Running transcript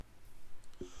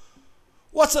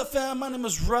What's up, fam? My name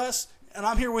is Russ, and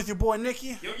I'm here with your boy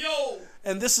Nikki. Yo, yo!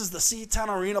 And this is the SeaTown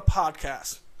Arena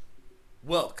Podcast.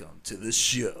 Welcome to the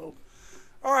show.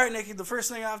 All right, Nikki, the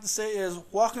first thing I have to say is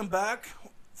welcome back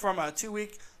from a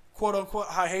 2-week quote-unquote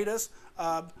hiatus.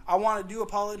 I do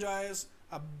apologize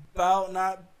about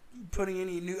not putting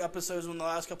any new episodes in the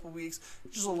last couple of weeks.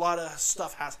 Just a lot of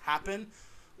stuff has happened.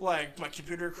 Like, my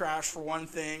computer crashed for one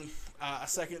thing. A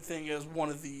second thing is one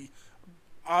of the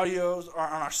audios on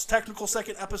our technical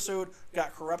second episode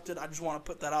got corrupted. I just want to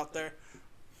put that out there.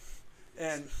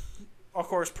 And, of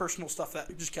course, personal stuff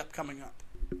that just kept coming up.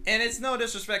 And it's no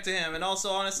disrespect to him. And also,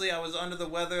 honestly, I was under the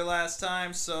weather last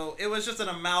time, so it was just an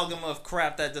amalgam of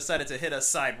crap that decided to hit us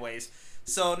sideways.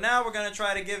 So now we're going to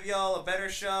try to give y'all a better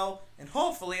show and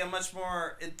hopefully a much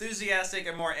more enthusiastic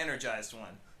and more energized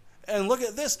one. And look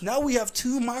at this. Now we have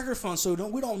 2 microphones, so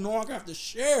we don't no longer have to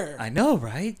share. I know,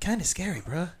 right? Kind of scary,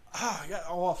 bro.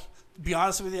 Well, to be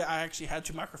honest with you, I actually had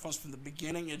 2 microphones from the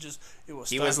beginning. It was.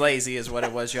 He was lazy, is what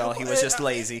it was, y'all. He was just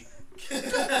lazy. Come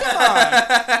on.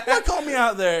 Why call me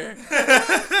out there?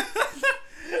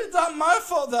 It's not my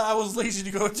fault that I was lazy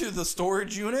to go to the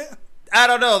storage unit. I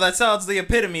don't know. That sounds the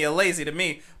epitome of lazy to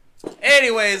me.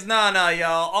 Anyways,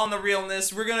 y'all. On the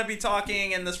realness, we're going to be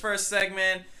talking in this first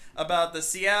segment about the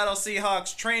Seattle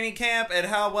Seahawks training camp and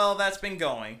how well that's been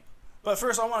going. But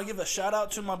first, I want to give a shout-out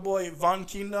to my boy Von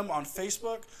Kingdom on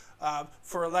Facebook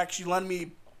for actually letting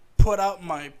me put out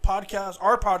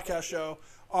our podcast show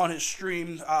on his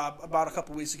stream about a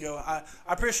couple weeks ago. I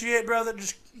appreciate it, brother.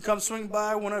 Just come swing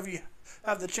by whenever you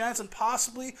have the chance, and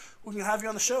possibly we can have you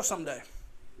on the show someday.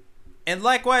 And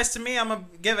likewise to me, I'm going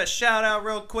to give a shout-out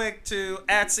real quick to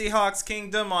 @Seahawks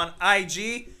Kingdom on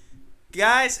IG.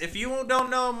 Guys, if you don't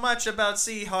know much about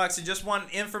Seahawks and just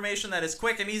want information that is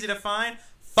quick and easy to find,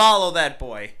 follow that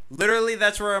boy. Literally,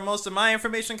 that's where most of my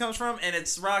information comes from, and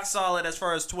it's rock solid as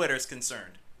far as Twitter is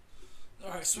concerned.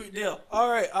 All right, sweet deal. All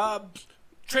right,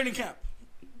 training camp.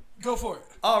 Go for it.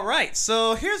 All right,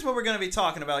 so here's what we're going to be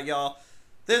talking about, y'all.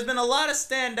 There's been a lot of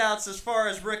standouts as far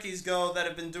as rookies go that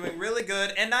have been doing really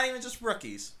good, and not even just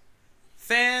rookies.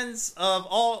 Fans of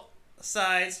all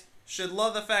sides should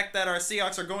love the fact that our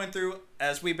Seahawks are going through,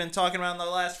 as we've been talking about in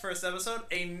the first episode,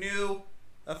 a new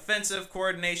offensive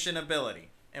coordination ability.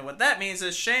 And what that means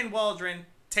is Shane Waldron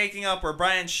taking up where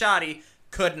Brian Shoddy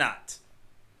could not.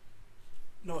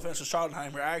 No offense to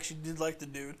Schottenheimer. I actually did like the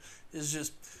dude. It's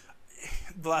just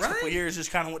the last couple of years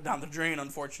just kind of went down the drain,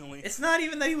 unfortunately. It's not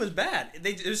even that he was bad.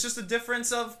 It was just a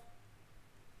difference of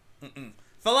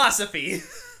philosophy.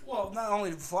 Well, not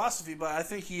only philosophy, but I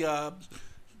think he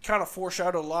kind of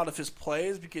foreshadowed a lot of his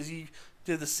plays because he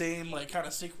did the same kind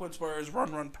of sequence where it's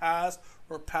run, pass,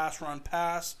 or pass, run,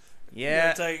 pass. Yeah.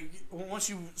 It's like once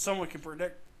someone can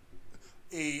predict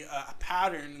a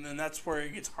pattern, and then that's where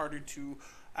it gets harder to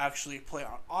actually play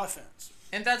on offense.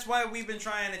 And that's why we've been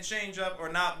trying to change up, or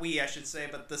not we, I should say,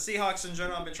 but the Seahawks in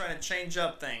general have been trying to change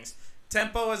up things.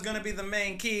 Tempo is going to be the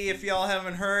main key if y'all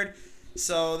haven't heard.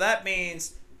 So that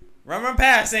means run,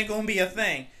 pass ain't going to be a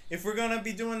thing. If we're going to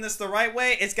be doing this the right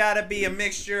way, it's got to be a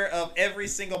mixture of every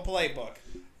single playbook.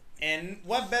 And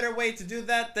what better way to do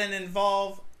that than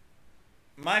involve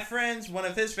my friend's one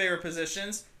of his favorite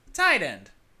positions, tight end.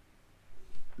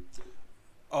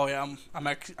 Oh yeah,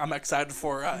 I'm excited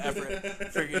for Everett.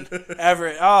 Freaking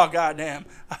Everett. Oh goddamn.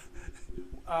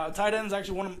 Tight end is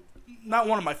actually not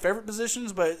one of my favorite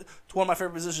positions, but it's one of my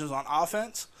favorite positions on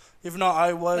offense. Even though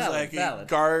I was a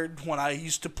guard when I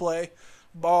used to play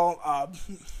ball,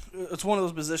 it's one of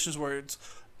those positions where it's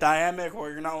dynamic,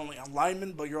 where you're not only a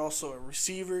lineman but you're also a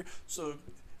receiver. So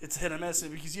it's hit and miss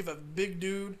because you have a big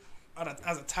dude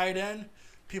as a tight end.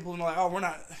 People are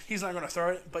like, he's not going to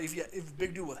throw it. But if a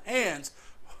big dude with hands,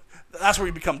 that's where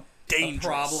you become dangerous. A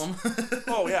problem.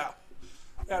 Oh, yeah.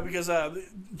 Yeah, because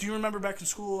do you remember back in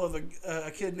school of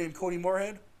a kid named Cody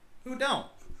Moorhead? Who don't?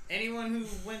 Anyone who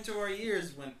went to our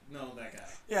years know that guy.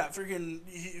 Yeah, freaking,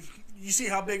 you see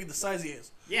how big the size he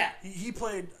is. Yeah. He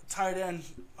played tight end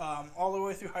all the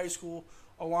way through high school,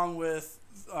 along with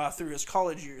through his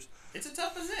college years. It's a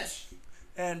tough position.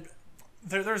 And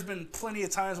there's been plenty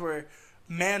of times where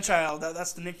Man-child,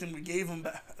 that's the nickname we gave him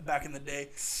back in the day.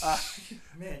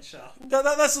 Man-child.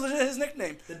 That's legit his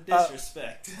nickname. The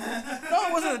disrespect. No,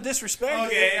 it wasn't a disrespect.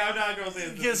 Okay, I'm not going to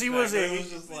say because he was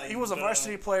a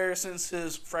varsity player since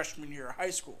his freshman year of high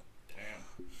school.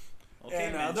 Damn. Okay,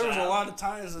 and there was a lot of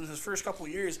times in his first couple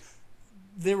of years,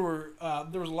 there was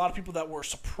a lot of people that were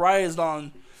surprised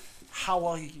on how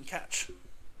well he can catch.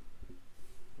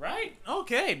 Right.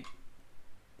 Okay.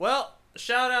 Well,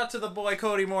 shout out to the boy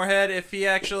Cody Moorhead. If he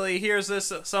actually hears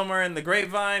this somewhere in the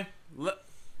grapevine,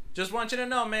 just want you to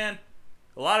know, man,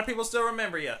 a lot of people still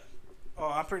remember you. Oh,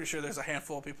 I'm pretty sure there's a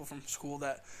handful of people from school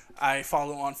that I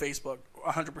follow on Facebook,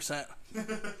 100%.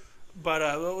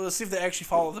 But let's see if they actually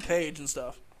follow the page and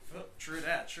stuff. Oh, true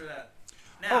that.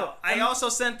 Now, I also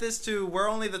sent this to We're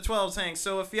Only the 12 Tank,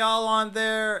 so if y'all on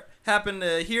there happen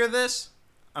to hear this,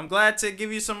 I'm glad to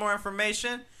give you some more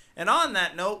information. And on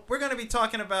that note, we're going to be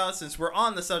talking about, since we're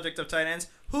on the subject of tight ends,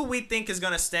 who we think is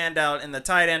going to stand out in the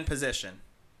tight end position.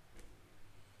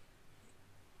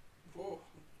 Whoa.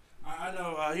 I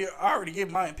know. I already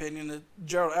gave my opinion to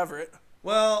Gerald Everett.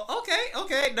 Well,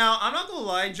 okay. Now, I'm not going to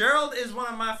lie. Gerald is one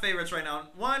of my favorites right now.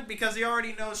 One, because he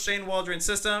already knows Shane Waldron's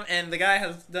system, and the guy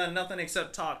has done nothing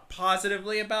except talk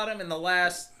positively about him in the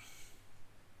last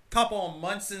couple of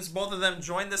months since both of them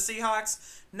joined the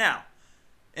Seahawks. Now,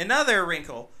 another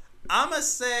wrinkle. I'm going to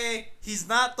say he's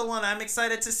not the one I'm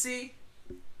excited to see.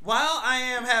 While I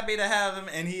am happy to have him,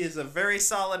 and he is a very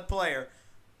solid player,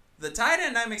 the tight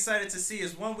end I'm excited to see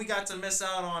is one we got to miss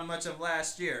out on much of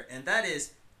last year, and that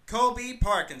is Kobe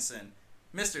Parkinson,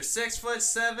 Mr.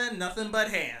 6'7", nothing but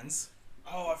hands.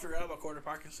 Oh, I forgot about Kobe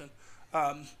Parkinson.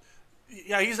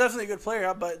 Yeah, he's definitely a good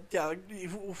player, but yeah,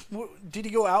 did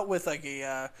he go out with like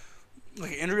an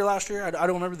injury last year? I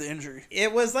don't remember the injury.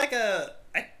 It was like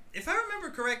if I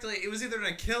remember correctly, it was either an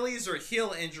Achilles or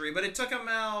heel injury, but it took him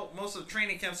out most of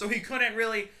training camp, so he couldn't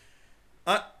really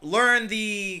learn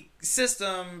the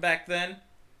system back then.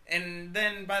 And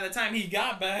then by the time he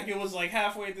got back, it was like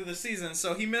halfway through the season,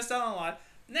 so he missed out on a lot.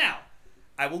 Now,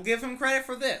 I will give him credit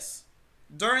for this.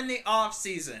 During the off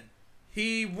season,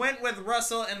 he went with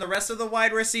Russell and the rest of the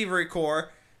wide receiver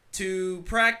core to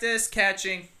practice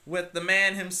catching with the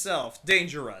man himself,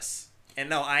 Dangerous. And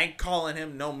no, I ain't calling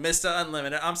him no Mr.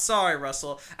 Unlimited. I'm sorry,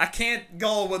 Russell. I can't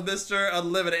go with Mr.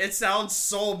 Unlimited. It sounds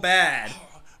so bad.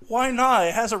 Why not?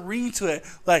 It has a ring to it,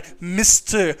 like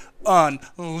Mr.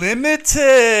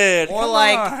 Unlimited. Or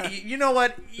like, you know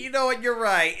what? You're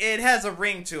right. It has a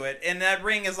ring to it, and that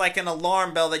ring is like an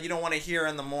alarm bell that you don't want to hear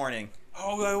in the morning.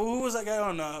 Oh, who was that guy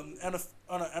on an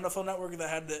NFL Network that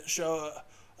had that show?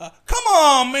 Come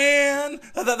on, man!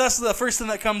 That's the first thing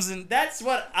that comes in. That's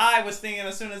what I was thinking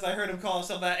as soon as I heard him call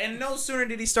himself that. And no sooner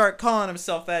did he start calling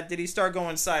himself that, did he start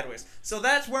going sideways. So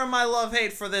that's where my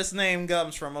love-hate for this name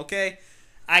comes from, okay?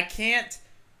 I can't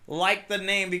like the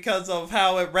name because of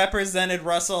how it represented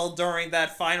Russell during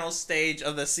that final stage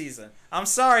of the season. I'm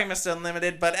sorry, Mr.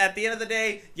 Unlimited, but at the end of the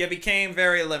day, you became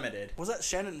very limited. Was that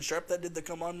Shannon Sharp that did the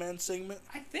Come On Man segment?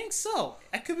 I think so.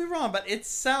 I could be wrong, but it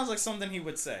sounds like something he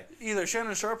would say. Either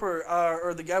Shannon Sharp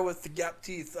or the guy with the gap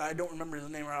teeth. I don't remember his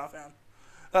name right offhand.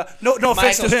 No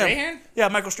offense to him. Strahan? Yeah,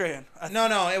 Michael Strahan.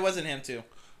 No, it wasn't him too.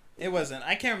 It wasn't.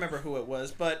 I can't remember who it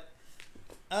was, but...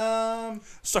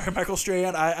 Sorry, Michael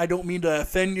Strahan. I don't mean to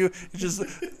offend you. It's just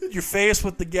your face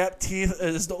with the gap teeth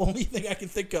is the only thing I can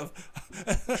think of.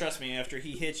 Trust me, after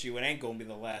he hits you, it ain't gonna be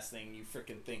the last thing you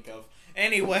freaking think of.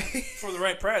 Anyway, for the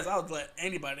right price, I would let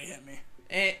anybody hit me.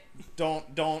 And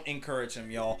don't encourage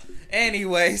him, y'all.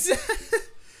 Anyways,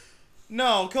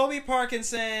 no, Kobe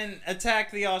Parkinson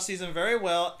attacked the offseason very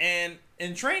well, and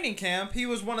in training camp, he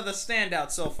was one of the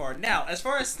standouts so far. Now, as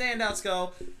far as standouts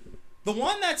go. The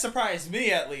one that surprised me,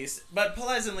 at least, but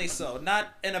pleasantly so,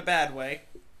 not in a bad way.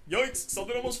 Yikes!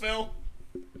 Something almost fell.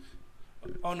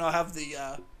 Oh no! I have the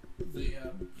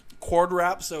cord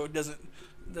wrap so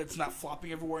it's not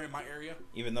flopping everywhere in my area.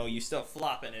 Even though you still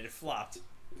flopping it flopped.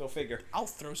 Go figure. I'll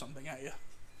throw something at you.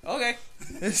 Okay.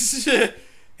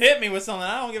 Hit me with something.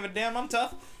 I don't give a damn. I'm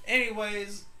tough.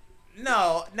 Anyways,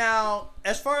 no. Now,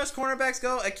 as far as cornerbacks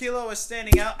go, Akilo is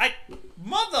standing out.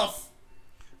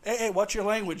 Hey, watch your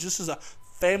language. This is a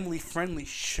family-friendly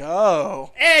show.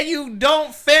 Hey, you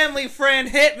don't family friend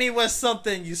hit me with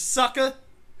something, you sucker.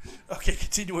 Okay,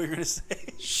 continue what you're going to say.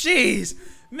 Jeez.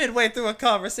 Midway through a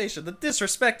conversation. The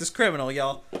disrespect is criminal,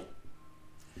 y'all.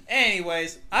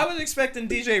 Anyways, I was expecting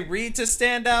DJ Reed to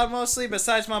stand out mostly,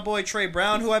 besides my boy Trey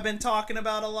Brown, who I've been talking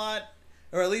about a lot,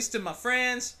 or at least to my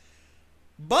friends.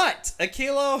 But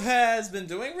Akilo has been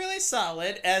doing really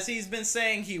solid, as he's been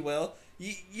saying he will.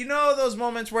 You know those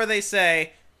moments where they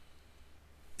say,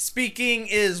 speaking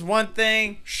is one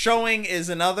thing, showing is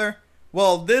another?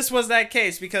 Well, this was that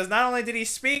case, because not only did he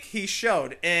speak, he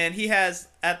showed. And he has,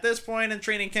 at this point in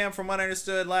training camp, from what I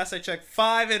understood, last I checked,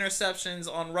 5 interceptions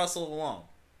on Russell alone.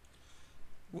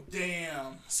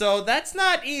 Damn. So that's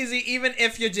not easy, even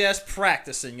if you're just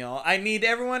practicing, y'all. I need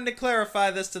everyone to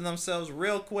clarify this to themselves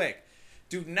real quick.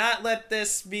 Do not let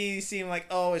this seem like,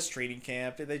 oh, it's training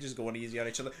camp. They just going easy on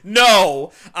each other.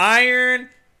 No! Iron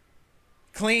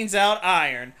cleans out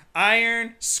iron.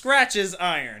 Iron scratches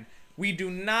iron. We do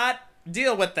not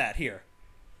deal with that here.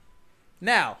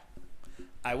 Now,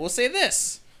 I will say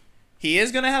this. he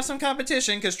is going to have some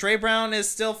competition because Trey Brown is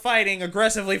still fighting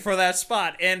aggressively for that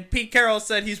spot. And Pete Carroll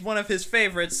said he's one of his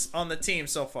favorites on the team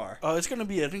so far. Oh, it's going to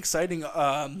be an exciting,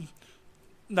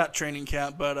 not training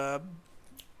camp, but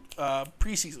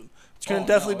preseason. It's going to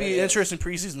definitely be an interesting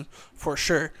preseason for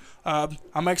sure.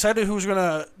 I'm excited who's going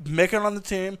to make it on the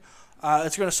team.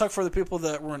 It's going to suck for the people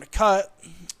that were in a cut,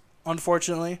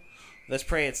 unfortunately. Let's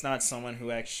pray it's not someone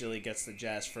who actually gets the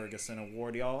Jazz Ferguson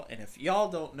Award, y'all. And if y'all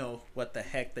don't know what the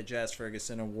heck the Jazz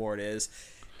Ferguson Award is,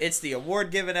 it's the award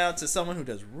given out to someone who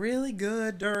does really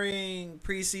good during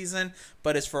preseason,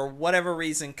 but is for whatever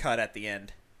reason cut at the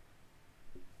end.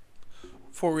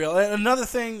 For real. And another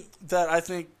thing that I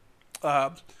think,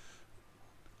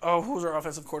 who's our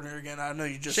offensive coordinator again? I know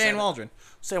you just Shane said Waldron.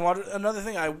 Shane Waldron. Another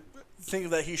thing I think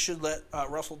that he should let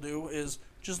Russell do is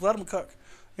just let him cook.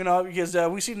 You know, because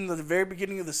we seen in the very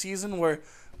beginning of the season where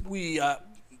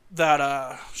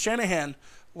Shanahan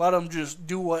let him just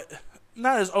do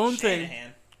not his own thing.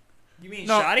 Shanahan. You mean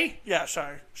Shoddy? Yeah,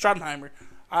 sorry. Schottenheimer.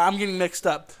 I'm getting mixed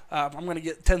up. I'm going to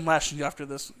get 10 lashes after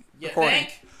this recording.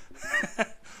 Think?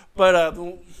 But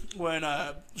when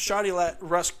Shoddy let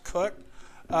Russ cook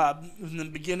in the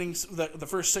beginnings, the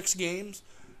first 6 games,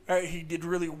 he did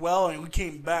really well, and we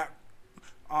came back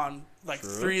on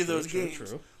three of those games.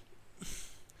 True.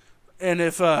 And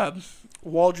if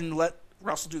Waldron let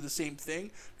Russell do the same thing,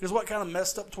 because what kind of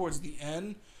messed up towards the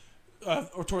end,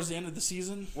 or towards the end of the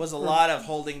season, was a lot of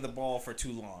holding the ball for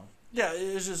too long. Yeah,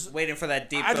 it's just waiting for that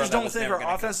deep throw. I just don't think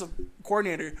our offensive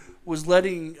coordinator was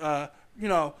letting,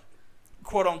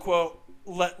 quote unquote,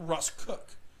 let Russ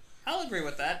cook. I'll agree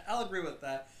with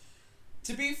that.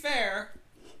 To be fair,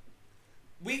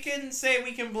 we can say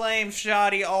we can blame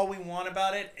Shoddy all we want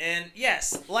about it. And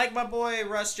yes, like my boy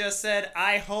Russ just said,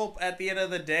 I hope at the end of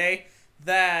the day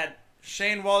that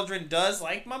Shane Waldron does,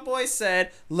 like my boy said,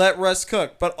 let Russ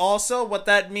cook. But also what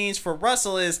that means for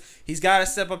Russell is he's got to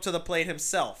step up to the plate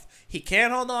himself. He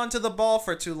can't hold on to the ball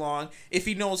for too long if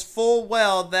he knows full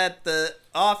well that the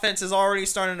offense is already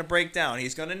starting to break down.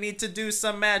 He's going to need to do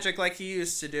some magic like he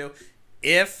used to do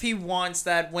if he wants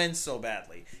that win so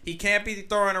badly. He can't be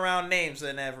throwing around names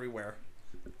and everywhere.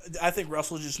 I think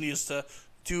Russell just needs to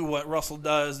do what Russell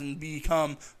does and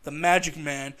become the magic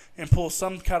man and pull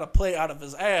some kind of play out of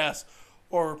his ass,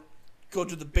 or go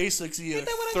to the basics. Either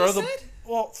throw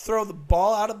the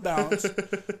ball out of bounds,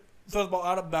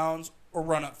 or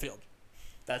run upfield.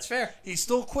 That's fair. He's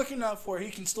still quick enough where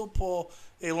he can still pull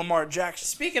a Lamar Jackson.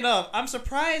 Speaking of, I'm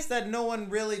surprised that no one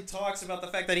really talks about the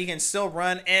fact that he can still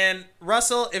run. And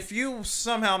Russell, if you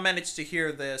somehow managed to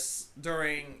hear this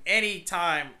during any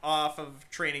time off of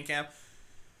training camp,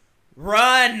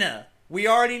 run! We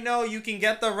already know you can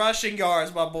get the rushing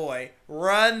yards, my boy.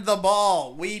 Run the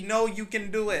ball. We know you can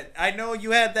do it. I know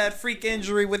you had that freak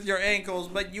injury with your ankles,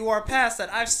 but you are past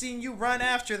that. I've seen you run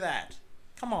after that.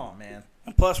 Come on, man.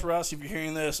 And plus, Russ, if you're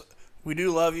hearing this, we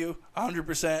do love you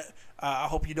 100%. I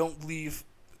hope you don't leave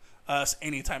us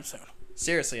anytime soon.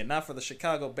 Seriously, and not for the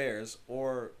Chicago Bears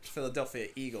or Philadelphia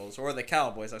Eagles or the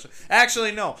Cowboys.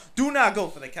 Actually, no. Do not go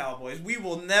for the Cowboys. We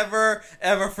will never,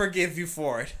 ever forgive you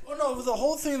for it. Oh, no. The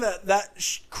whole thing that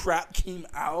crap came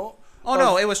out. Oh,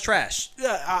 no. It was trash.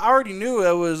 Yeah, I already knew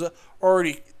it was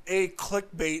already A,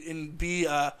 clickbait, and B,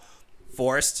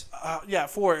 forced.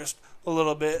 Forced a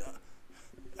little bit.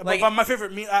 But my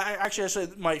favorite meme, I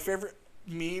said my favorite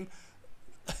meme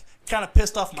kind of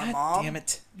pissed off my mom. Damn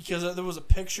it. Because there was a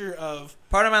picture of...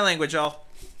 Pardon my language, y'all.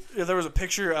 Yeah, there was a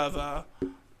picture of...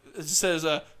 it says,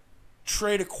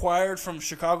 trade acquired from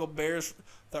Chicago Bears,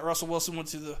 that Russell Wilson went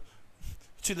to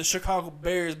the Chicago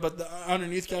Bears, but the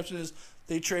underneath caption is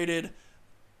they traded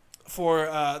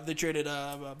Khalil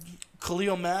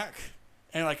Mack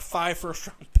and 5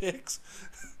 first-round picks.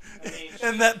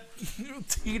 And that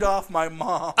teed off my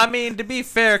mom. I mean, to be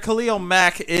fair, Khalil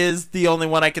Mack is the only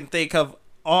one I can think of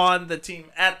on the team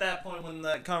at that point when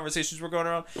the conversations were going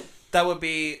around. That would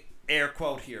be air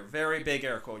quote here. Very big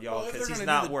air quote, y'all, because he's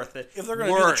not worth it. If they're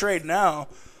going to do the trade now,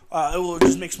 it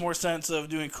just makes more sense of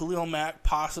doing Khalil Mack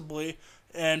possibly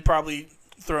and probably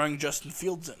throwing Justin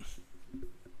Fields in.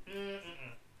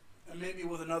 And maybe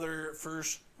with another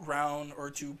first round or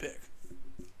 2 pick.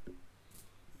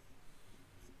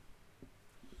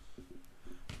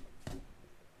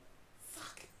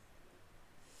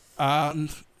 I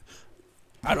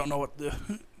don't know what to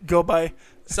go by.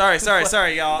 Sorry,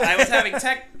 y'all. I was having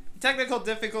technical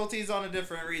difficulties on a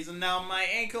different reason. Now, my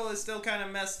ankle is still kind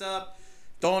of messed up.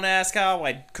 Don't ask how.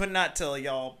 I could not tell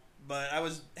y'all. But I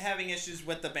was having issues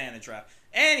with the bandage wrap.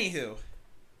 Anywho.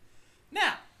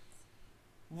 Now,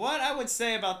 what I would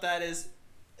say about that is...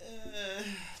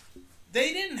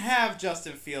 they didn't have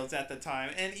Justin Fields at the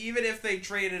time, and even if they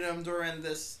traded him during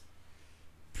this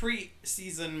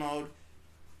preseason mode,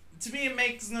 to me it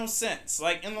makes no sense.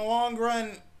 Like, in the long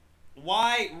run,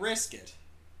 why risk it?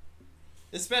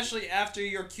 Especially after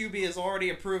your QB is already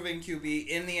a proven QB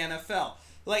in the NFL.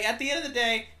 Like, at the end of the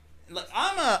day, like,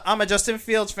 I'm a Justin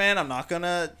Fields fan. I'm not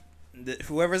gonna,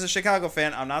 whoever's a Chicago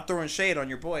fan, I'm not throwing shade on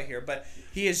your boy here, but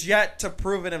he is yet to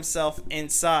prove it himself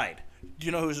inside. Do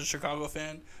you know who's a Chicago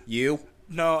fan? You?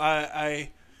 No,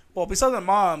 well, besides my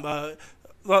mom,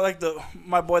 like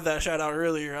my boy that I shouted out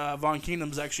earlier, Von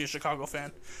Keenum's actually a Chicago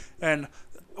fan, and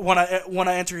when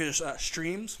I enter his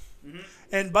streams,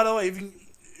 and by the way,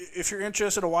 if you're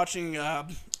interested in watching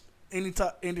any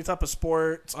type of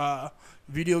sports,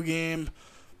 video game,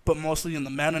 but mostly in the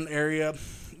Madden area,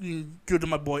 you can go to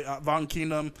my boy Von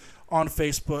Keenum on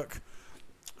Facebook.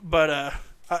 But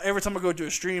every time I go to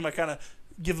a stream, I kind of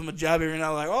give him a jab every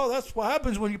now and then, like, oh, that's what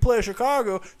happens when you play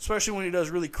Chicago, especially when he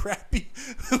does really crappy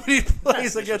when he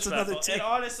plays against another team. And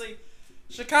honestly,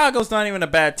 Chicago's not even a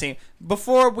bad team.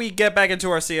 Before we get back into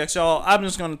our Seahawks, y'all, I'm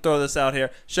just going to throw this out here.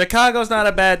 Chicago's not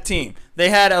a bad team. They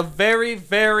had a very,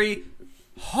 very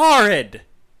horrid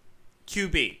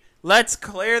QB. Let's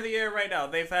clear the air right now.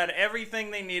 They've had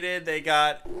everything they needed. They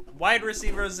got wide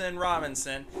receivers in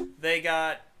Robinson. They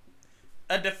got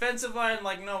a defensive line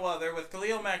like no other with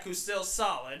Khalil Mack, who's still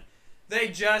solid. They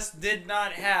just did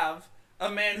not have a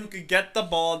man who could get the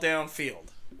ball downfield.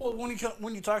 Well,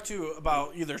 when you talk to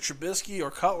about either Trubisky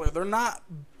or Cutler, they're not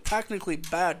technically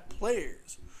bad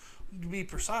players, to be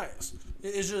precise.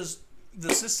 It's just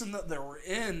the system that they were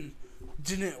in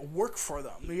didn't work for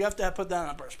them. You have to put that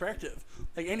in perspective.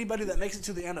 Like, anybody that makes it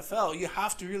to the NFL, you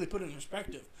have to really put it in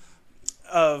perspective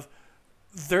of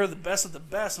they're the best of the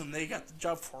best and they got the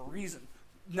job for a reason.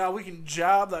 Now, we can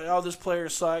jab that, oh, this player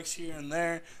sucks here and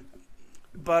there,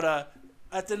 but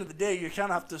at the end of the day, you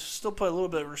kind of have to still put a little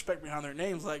bit of respect behind their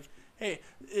names. Like, hey,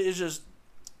 it's just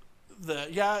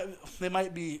they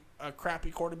might be a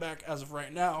crappy quarterback as of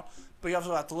right now, but you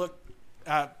also have to look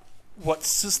at what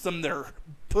system they're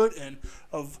put in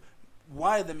of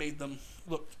why they made them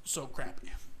look so crappy.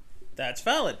 That's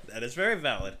valid. That is very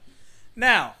valid.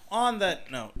 Now, on that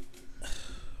note,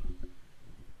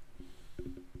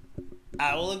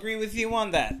 I will agree with you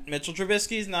on that. Mitchell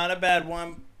Trubisky is not a bad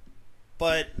one,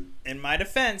 but in my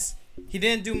defense, he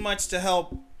didn't do much to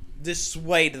help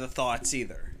dissuade the thoughts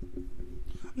either.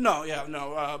 No.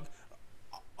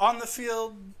 On the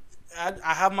field,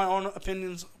 I have my own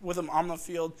opinions with him on the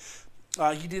field.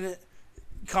 He didn't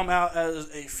come out as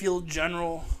a field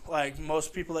general like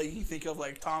most people that you can think of,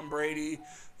 like Tom Brady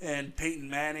and Peyton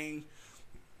Manning,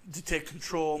 to take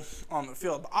control on the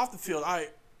field. But off the field, I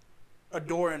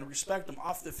adore and respect him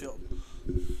off the field.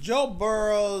 Joe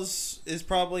Burrows is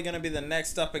probably going to be the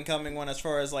next up-and-coming one as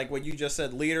far as like what you just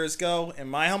said, leaders go, in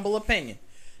my humble opinion.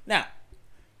 Now,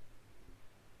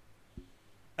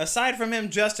 aside from him,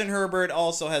 Justin Herbert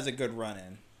also has a good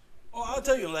run-in. Well, I'll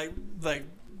tell you, like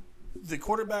the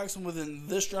quarterbacks within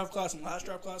this draft class and last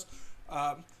draft class,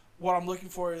 what I'm looking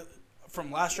for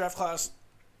from last draft class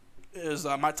is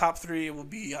my top three will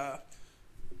be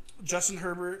Justin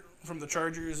Herbert from the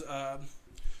Chargers,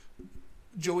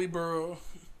 Joey Burrow.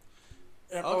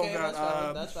 And, okay,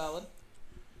 that's valid.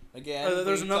 Again,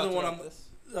 there's another one.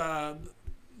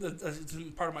 It's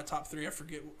part of my top three. I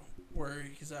forget where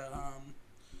he's at.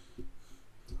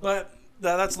 But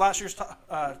that's last year's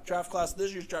draft class.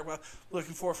 This year's draft class,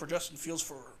 looking for Justin Fields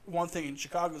for one thing in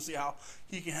Chicago, see how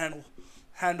he can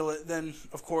handle it. Then,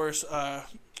 of course,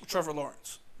 Trevor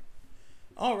Lawrence.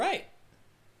 All right.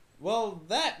 Well,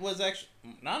 that was actually...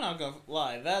 I'm not going to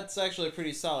lie. That's actually a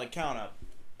pretty solid count-up.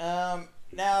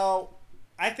 Now,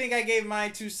 I think I gave my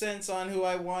 2 cents on who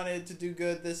I wanted to do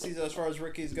good this season as far as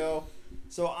rookies go.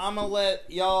 So I'm going to let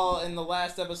y'all in the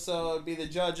last episode be the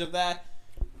judge of that.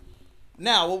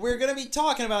 Now, what we're going to be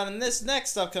talking about in this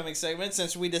next upcoming segment,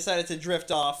 since we decided to drift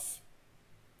off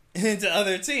into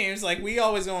other teams, like we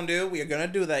always going to do, we are going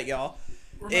to do that, y'all.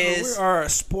 Remember, we are a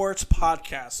sports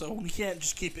podcast, so we can't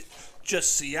just keep it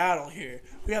just Seattle here.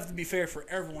 We have to be fair for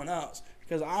everyone else,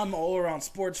 because I'm an all-around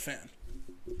sports fan.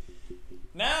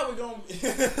 Now we're going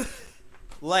to...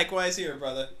 Likewise here,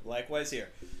 brother. Likewise here.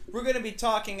 We're going to be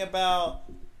talking about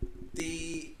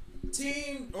the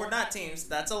team, or not teams,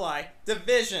 that's a lie,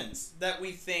 divisions that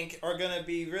we think are going to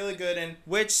be really good, and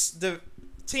which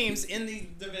teams in the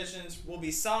divisions will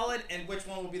be solid and which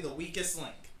one will be the weakest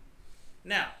link.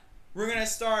 Now, we're going to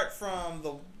start from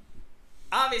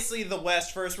obviously the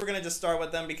West first. We're going to just start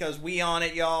with them because we on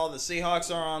it, y'all. The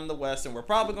Seahawks are on the West, and we're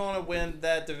probably going to win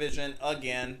that division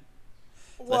again.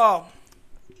 Well,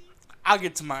 I'll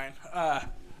get to mine. I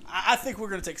I think we're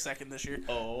going to take second this year.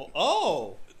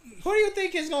 Oh. Who do you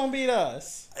think is going to beat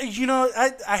us? You know,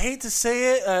 I hate to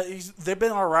say it. They've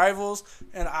been our rivals,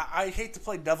 and I hate to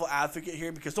play devil advocate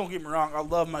here because don't get me wrong, I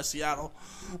love my Seattle.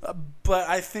 But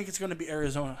I think it's going to be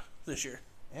Arizona this year.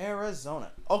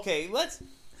 Arizona. Okay,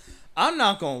 I'm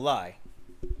not going to lie.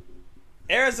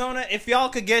 Arizona, if y'all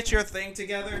could get your thing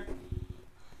together,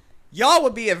 y'all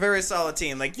would be a very solid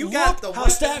team. Like, you got the how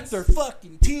weapons. stacked their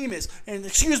fucking team is. And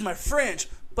excuse my French,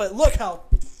 but look how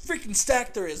freaking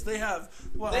stacked there is. They have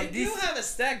They do have a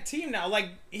stacked team now. Like,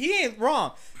 he ain't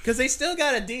wrong. Because they still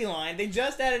got a D-line. They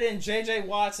just added in J.J.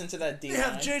 Watts into that D-line. They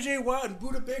have J.J. Watt and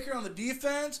Budda Baker on the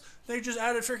defense. They just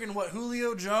added freaking,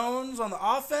 Julio Jones on the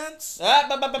offense?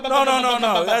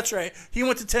 No. That's right. He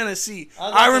went to Tennessee.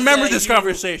 I remember this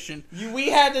conversation. We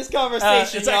had this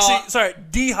conversation, it's actually, sorry,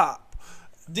 D-Hop.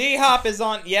 D-Hop is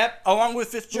on, yep. Along with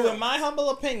Fitzgerald. Who, in my humble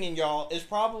opinion, y'all, is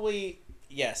probably,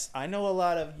 yes, I know a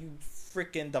lot of you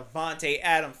freaking Devontae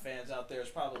Adams fans out there is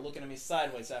probably looking at me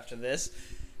sideways after this.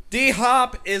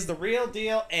 D-Hop is the real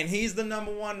deal, and he's the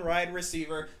number one wide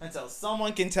receiver until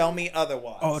someone can tell me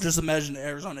otherwise. Oh, just imagine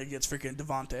Arizona gets freaking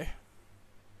Devontae.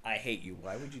 I hate you.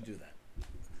 Why would you do that?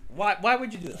 Why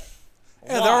would you do that?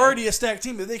 Yeah, they're already a stacked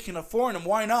team, but they can afford him.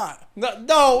 Why not?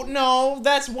 No.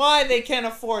 That's why they can't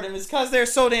afford him. It's because they're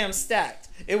so damn stacked.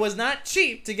 It was not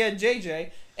cheap to get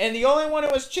JJ, and the only one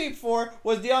it was cheap for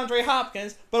was DeAndre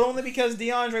Hopkins, but only because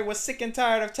DeAndre was sick and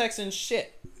tired of Texans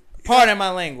shit. Pardon my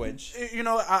language. You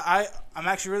know, I'm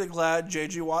actually really glad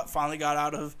J.J. Watt finally got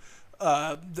out of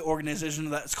the organization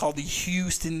that's called the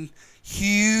Houston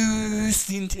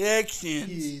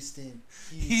Texans.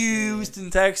 Houston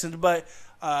Texans. But,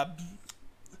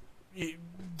 yeah,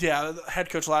 the head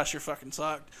coach last year fucking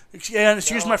sucked. Yeah,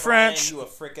 excuse my French. You a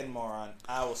freaking moron.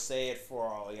 I will say it for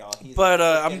all y'all.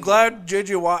 I'm glad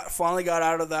J.J. Watt finally got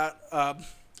out of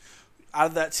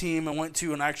that team and went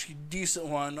to an actually decent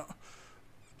one.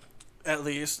 At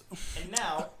least. And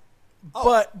now.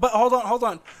 But hold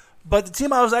on. But the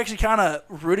team I was actually kind of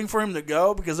rooting for him to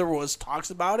go because there was talks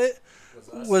about it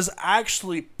was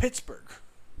actually Pittsburgh.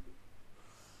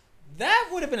 That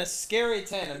would have been a scary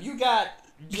tandem. You got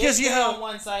JJ on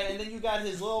one side and then you got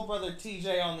his little brother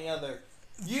TJ on the other.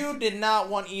 You did not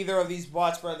want either of these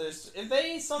Watts brothers. If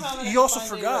they somehow. You also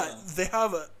forgot they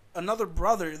have another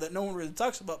brother that no one really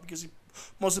talks about because he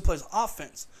mostly plays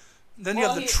offense. Then you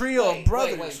have the trio of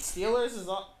brothers. Wait. Steelers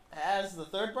has the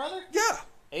third brother? Yeah.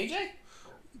 AJ?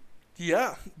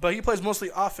 Yeah, but he plays mostly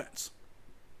offense.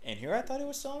 And here I thought he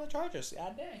was still on the Chargers.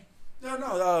 God dang.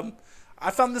 No.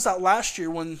 I found this out last year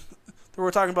when they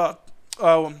were talking about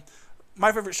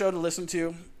my favorite show to listen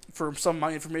to for some of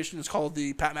my information is called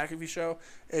the Pat McAfee Show.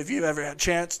 If you've ever had a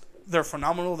chance, they're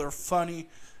phenomenal. They're funny.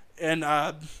 And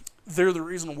they're the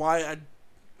reason why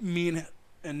me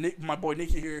and Nick, my boy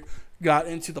Nicky here, got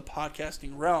into the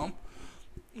podcasting realm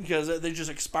because they just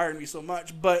inspired me so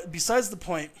much. But besides the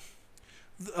point,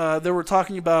 they were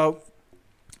talking about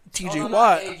TJ Watt.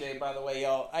 Not AJ, by the way,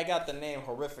 y'all. I got the name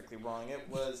horrifically wrong. It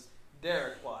was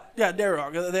Derek Watt. Yeah,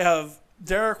 Derek. They have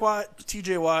Derek Watt,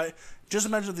 TJ Watt. Just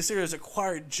imagine if the Steelers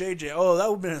acquired JJ. Oh, that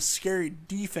would have been a scary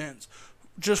defense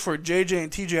just for JJ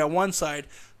and TJ on one side.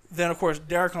 Then, of course,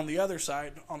 Derek on the other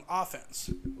side on offense.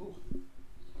 Ooh.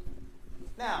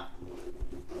 Now,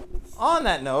 on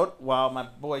that note, while my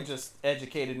boy just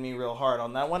educated me real hard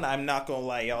on that one, I'm not going to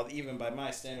lie, y'all. Even by my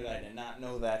standard, I did not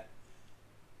know that.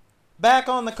 Back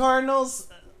on the Cardinals,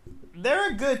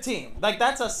 they're a good team. Like,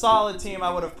 that's a solid team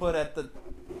I would have put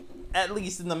at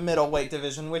least in the middleweight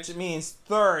division, which means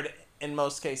third in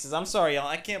most cases. I'm sorry, y'all.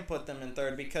 I can't put them in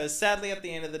third because, sadly, at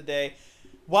the end of the day,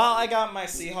 while I got my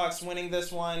Seahawks winning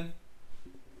this one,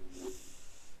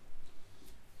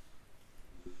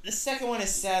 the second one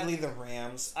is sadly the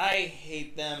Rams. I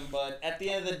hate them, but at the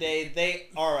end of the day, they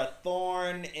are a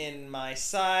thorn in my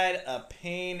side, a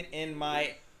pain in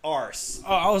my arse.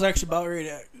 Oh, I was actually about ready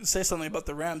to say something about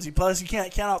the Rams. Plus, you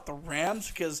can't count out the Rams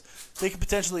because they could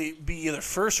potentially be either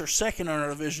first or second in our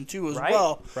division too as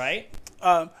well. Right.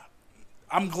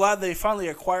 I'm glad they finally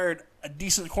acquired a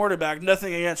decent quarterback.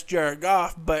 Nothing against Jared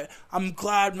Goff, but I'm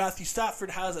glad Matthew Stafford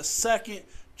has a second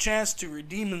chance to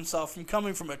redeem himself from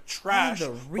coming from a trash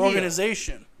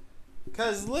organization.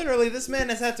 Because literally, this man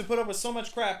has had to put up with so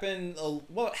much crap in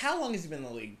how long has he been in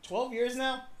the league? 12 years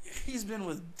now? He's been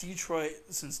with Detroit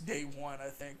since day one, I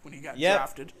think, when he got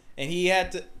drafted. And he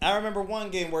had to. I remember one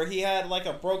game where he had like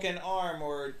a broken arm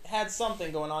or had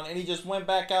something going on, and he just went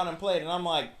back out and played. And I'm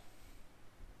like,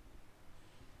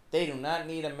 they do not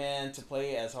need a man to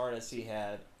play as hard as he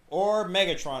had. Or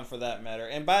Megatron, for that matter.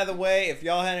 And by the way, if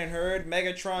y'all hadn't heard,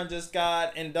 Megatron just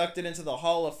got inducted into the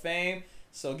Hall of Fame.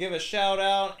 So give a shout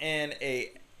out and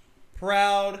a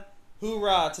proud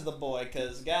hoorah to the boy,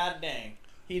 because god dang,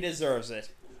 he deserves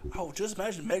it. Oh, just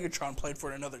imagine Megatron played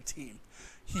for another team.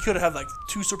 He could have had like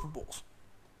 2 Super Bowls.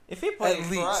 If he played At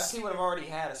for least. us, he would have already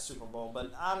had a Super Bowl.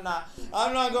 But I'm not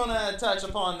gonna touch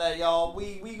upon that, y'all.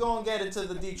 We gonna get into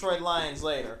the Detroit Lions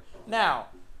later. Now,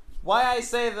 why I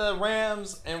say the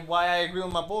Rams and why I agree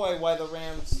with my boy, why the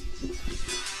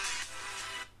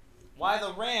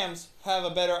Rams have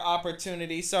a better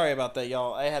opportunity. Sorry about that,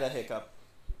 y'all. I had a hiccup.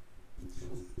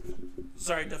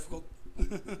 Sorry, difficult.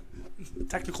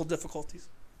 Technical difficulties.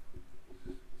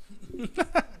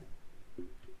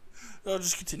 No,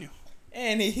 just continue.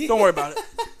 Don't worry about it.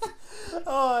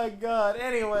 Oh my god.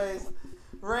 Anyways,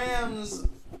 Rams,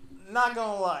 not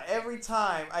gonna lie, every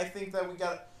time I think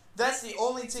that that's the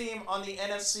only team on the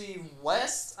NFC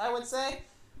West, I would say,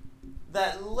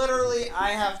 that literally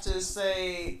I have to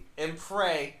say and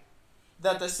pray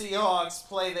that the Seahawks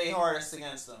play their hardest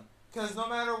against them. Because no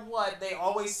matter what, they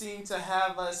always seem to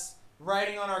have us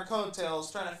riding on our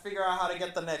coattails trying to figure out how to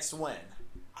get the next win.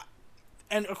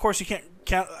 And of course, you can't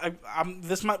count.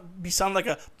 This might sound like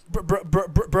a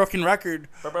broken record.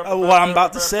 What I'm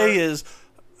about to say is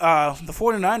the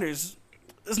 49ers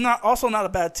is not a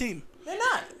bad team. They're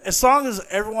not. As long as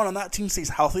everyone on that team stays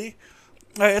healthy,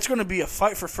 it's going to be a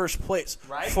fight for first place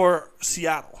for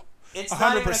Seattle. It's 100%.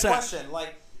 Not even a question.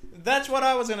 Like, that's what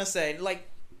I was going to say. Like,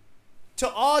 to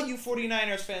all you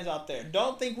 49ers fans out there,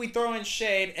 don't think we throw in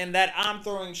shade and that I'm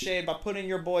throwing shade by putting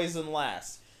your boys in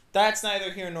last. That's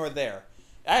neither here nor there.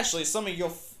 Actually, some of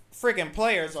your freaking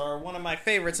players are one of my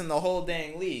favorites in the whole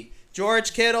dang league.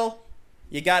 George Kittle,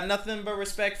 you got nothing but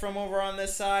respect from over on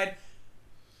this side.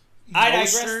 I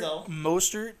digress, though.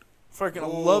 Mostert,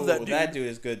 freaking love that dude. That dude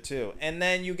is good, too. And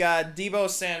then you got Deebo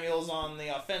Samuels on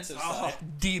the offensive side.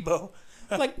 Deebo.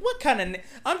 Like, what kind of...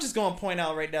 I'm just going to point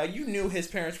out right now, you knew his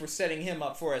parents were setting him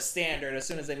up for a standard as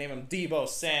soon as they named him Deebo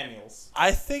Samuels.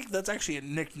 I think that's actually a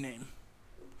nickname,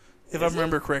 if I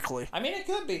remember correctly. I mean, it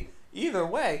could be. Either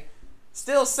way,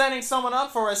 still setting someone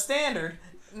up for a standard.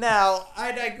 Now,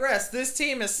 I digress. This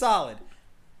team is solid.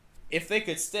 If they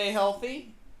could stay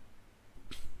healthy,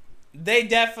 they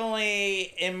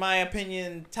definitely, in my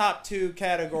opinion, top 2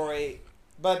 category.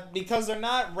 But because they're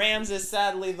not, Rams is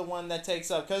sadly the one that takes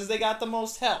up because they got the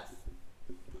most health.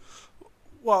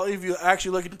 Well, if you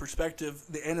actually look in perspective,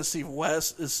 the NFC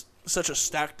West is such a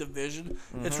stacked division.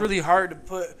 Mm-hmm. It's really hard to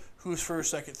put who's first,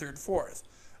 second, third, fourth.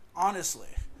 Honestly.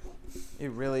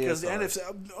 It really is. Because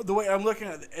the way I'm looking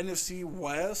at the NFC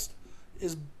West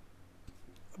is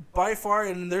by far,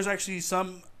 and there's actually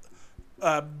some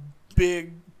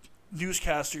big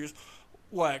newscasters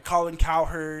like Colin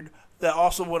Cowherd that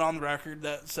also went on the record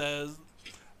that says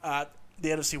the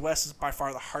NFC West is by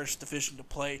far the hardest division to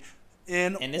play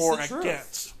in or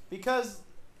against. Because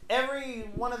every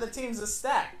one of the teams is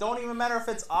stacked. Don't even matter if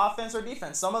it's offense or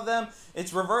defense. Some of them,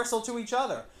 it's reversal to each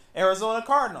other. Arizona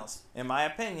Cardinals, in my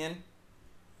opinion,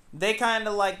 they kind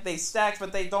of like they stacked,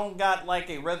 but they don't got like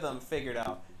a rhythm figured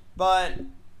out. But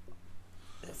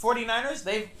 49ers,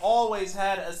 they've always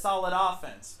had a solid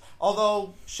offense.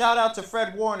 Although, shout out to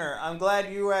Fred Warner. I'm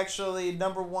glad you were actually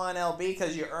number 1 LB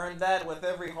because you earned that with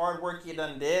every hard work you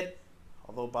done did.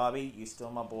 Although, Bobby, you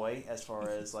still my boy as far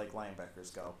as like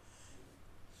linebackers go.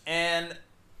 And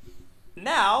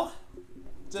now,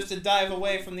 just to dive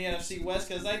away from the NFC West,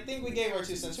 because I think we gave our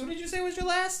 2 cents. Who did you say was your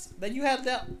last? That you had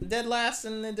dead last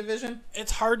in the division?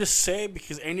 It's hard to say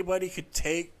because anybody could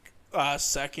take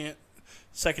second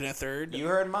and third. You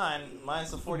heard mine.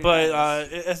 Mine's the 49ers.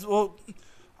 But,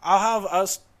 I'll have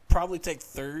us probably take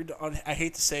third. I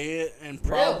hate to say it, and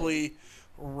probably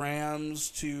Rams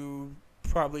to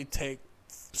probably take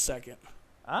second.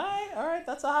 All right,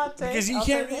 that's a hot take. Because you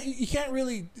can't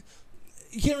really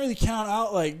count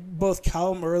out like both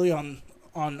Cal Murray on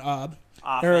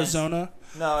Arizona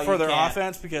for their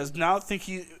offense because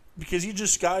because he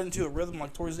just got into a rhythm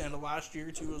like towards the end of last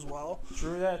year too as well.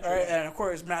 True that. All right, and of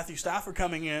course Matthew Stafford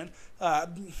coming in,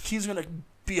 he's gonna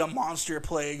be a monster to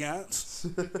play against.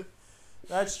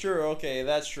 That's true. Okay,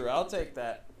 that's true. I'll take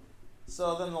that.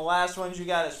 So then the last ones you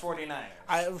got is 49ers.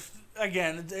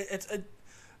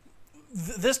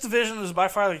 This division is by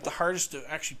far like the hardest to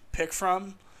actually pick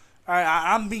from. All right,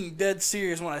 I'm being dead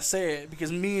serious when I say it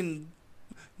because me and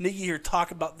Nikki here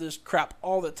talk about this crap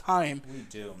all the time. We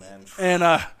do, man. And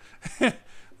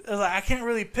I can't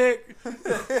really pick.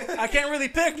 I can't really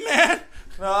pick, man.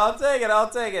 No, I'll take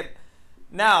it.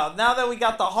 Now that we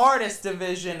got the hardest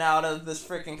division out of this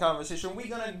freaking conversation, we're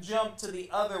going to jump to the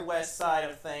other west side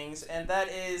of things, and that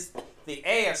is the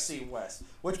AFC West,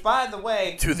 which, by the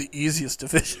way... To the easiest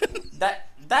division.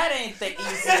 That ain't the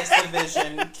easiest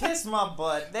division. Kiss my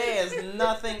butt. There is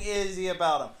nothing easy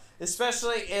about them.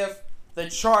 especially if the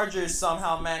Chargers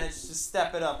somehow manage to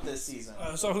step it up this season.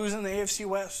 So who's in the AFC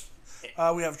West?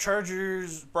 We have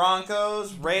Chargers,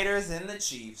 Broncos, Raiders, and the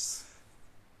Chiefs.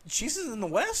 Chiefs is in the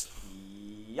West?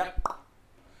 Yep.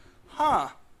 Huh.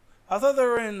 I thought they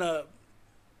were in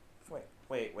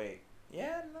Wait.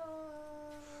 Yeah, no.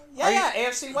 Yeah,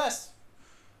 AFC West.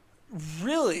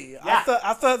 Really? Yeah.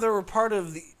 I thought they were part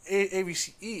of the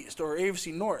AFC East or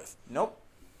AFC North. Nope.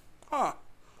 Huh.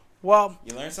 Well,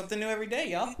 You learn something new every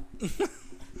day, y'all.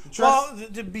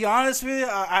 to be honest with you,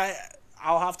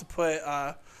 I'll have to put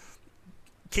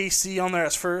KC on there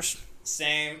as first.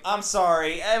 Same. I'm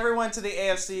sorry. Everyone to the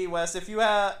AFC West. If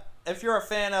you're a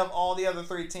fan of all the other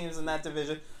 3 teams in that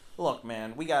division, look,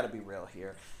 man, we got to be real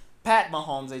here. Pat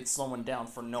Mahomes ain't slowing down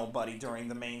for nobody during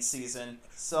the main season.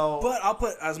 So, But I'll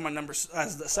put as my number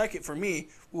as the second for me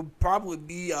will probably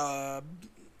be the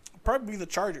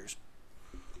Chargers.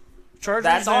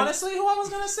 That's honestly who I was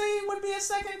going to say would be a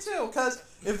second, too. Because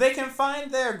if they can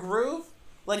find their groove,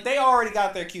 like they already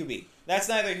got their QB. That's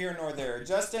neither here nor there.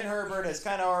 Justin Herbert has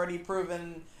kind of already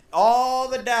proven all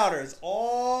the doubters,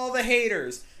 all the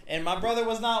haters, and my brother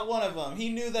was not one of them. He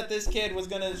knew that this kid was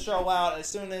going to show out as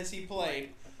soon as he played.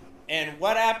 And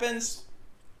what happens?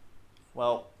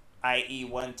 Well, i.e.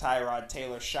 one Tyrod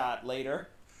Taylor shot later.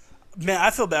 Man, I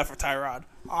feel bad for Tyrod.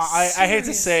 I hate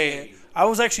to say it. I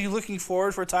was actually looking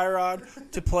forward for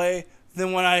Tyrod to play.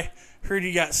 Then when I heard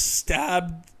he got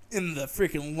stabbed in the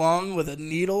freaking lung with a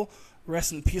needle,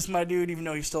 rest in peace, my dude, even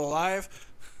though he's still alive.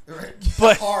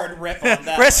 But hard rip on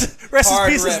that. rest in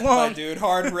peace, his lung. My dude.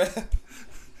 Hard rip.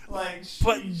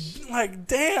 But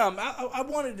damn, I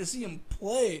wanted to see him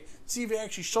play, see if he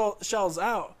actually shells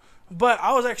out. But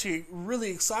I was actually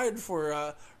really excited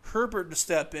for Herbert to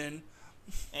step in.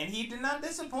 And he did not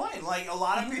disappoint. Like, a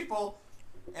lot of people,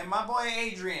 and my boy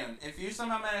Adrian, if you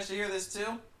somehow managed to hear this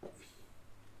too,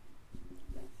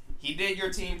 he did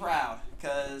your team proud.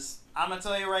 Because I'm going to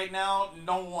tell you right now,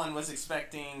 no one was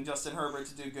expecting Justin Herbert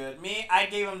to do good. Me, I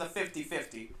gave him the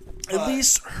 50-50. At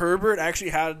least Herbert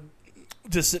actually had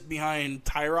to sit behind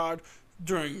Tyrod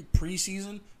during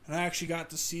preseason, and I actually got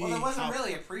to see. Well, it wasn't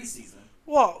really a preseason.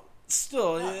 Well,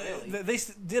 still, really. They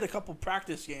did a couple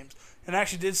practice games, and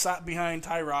actually did sit behind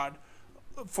Tyrod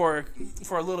for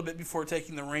a little bit before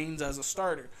taking the reins as a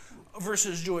starter,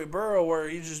 versus Joey Burrow, where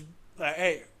he just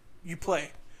hey, you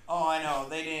play. Oh, I know.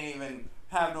 They didn't even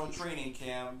have no training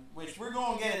camp, which we're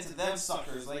going to get into them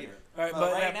suckers later. Right,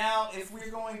 but right now, if we're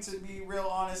going to be real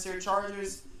honest here,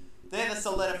 Chargers, they're the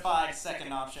solidified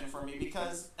second option for me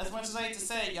because, as much as I hate to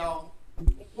say it, y'all.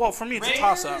 Well, for me, it's a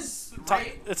toss-up.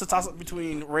 It's a toss-up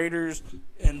between Raiders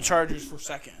and Chargers for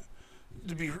second,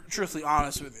 to be truthfully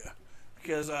honest with you.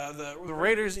 Because the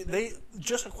Raiders, they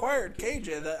just acquired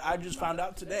KJ that I just found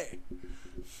out today.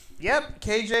 Yep,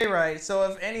 KJ Wright. So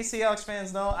if any Seahawks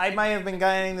fans know, I might have been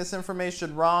getting this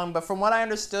information wrong, but from what I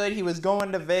understood, he was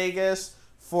going to Vegas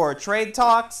for trade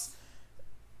talks.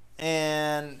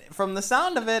 And from the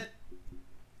sound of it,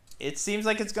 it seems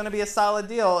like it's going to be a solid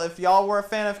deal. If y'all were a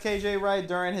fan of KJ Wright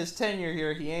during his tenure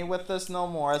here, he ain't with us no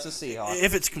more as a Seahawk.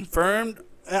 If it's confirmed,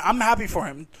 I'm happy for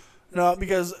him.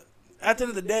 Because at the end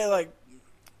of the day, like,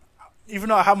 even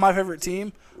though I have my favorite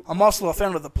team, I'm also a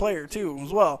fan of the player too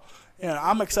as well. And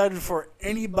I'm excited for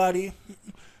anybody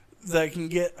that can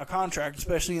get a contract,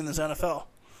 especially in this NFL.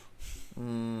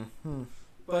 Mm-hmm.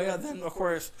 But yeah, then of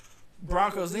course,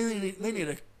 Broncos they need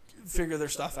to figure their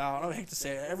stuff out. I hate to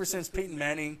say it. Ever since Peyton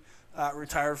Manning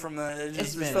retired from the,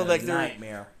 it's been felt a like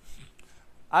nightmare.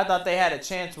 I thought they had a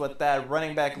chance with that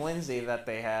running back Lindsey that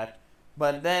they had,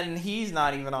 but then he's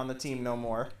not even on the team no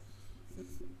more.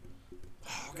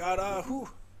 Oh God, who?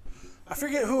 I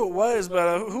forget who it was,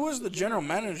 but who was the general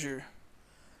manager?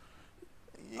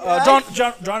 John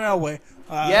Elway.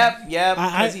 Yep,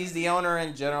 because he's the owner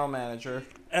and general manager.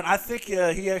 And I think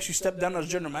he actually stepped down as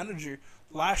general manager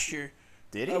last year.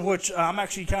 Did he? Which I'm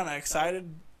actually kind of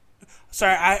excited.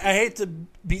 Sorry, I hate to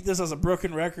beat this as a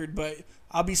broken record, but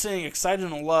I'll be saying excited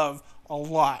and love a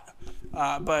lot.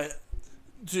 But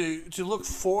to look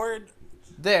forward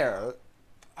there.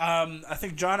 I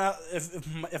think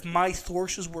if my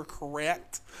sources were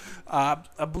correct,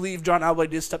 I believe John Elway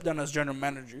did step down as general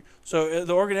manager. So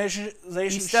the organization he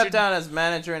stepped down as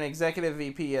manager and executive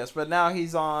VP, yes, but now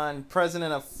he's on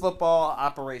president of football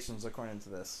operations, according to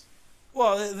this.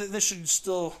 Well, they should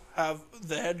still have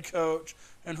the head coach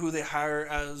and who they hire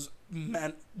as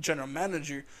general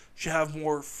manager should have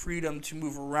more freedom to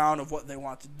move around of what they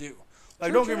want to do.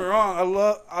 Like, don't get me wrong,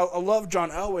 I love John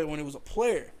Elway when he was a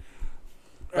player.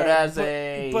 But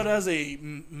as a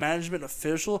management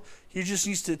official, he just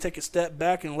needs to take a step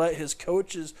back and let his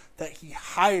coaches that he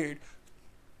hired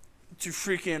to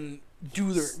freaking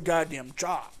do their goddamn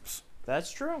jobs.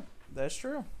 That's true.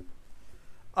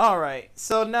 All right.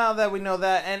 So now that we know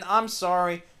that, and I'm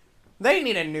sorry, they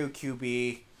need a new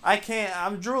QB.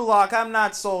 I'm Drew Lock. I'm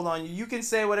not sold on you. You can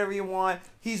say whatever you want.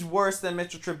 He's worse than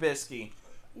Mitchell Trubisky.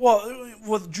 Well,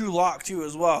 with Drew Lock too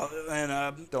as well,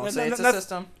 and Don't say it's a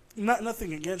system.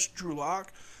 Nothing against Drew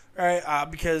Lock, right?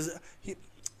 Because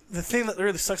the thing that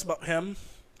really sucks about him,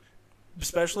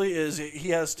 especially, is he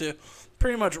has to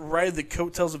pretty much ride the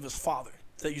coattails of his father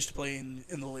that used to play in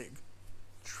the league.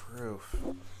 True.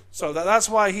 So that's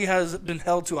why he has been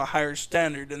held to a higher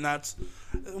standard, and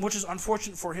which is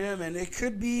unfortunate for him. And it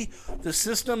could be the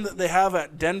system that they have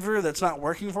at Denver that's not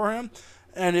working for him.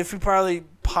 And if he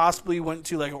possibly went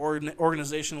to like an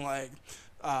organization like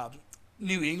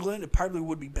New England, it probably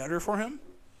would be better for him.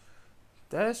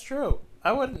 That is true.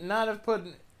 I would not have put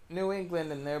New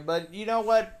England in there, but you know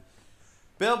what?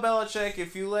 Bill Belichick,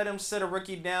 if you let him sit a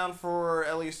rookie down for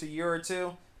at least a year or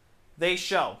two, they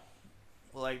show.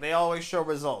 Like, they always show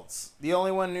results. The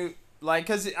only one who,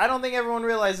 because I don't think everyone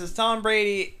realizes Tom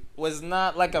Brady was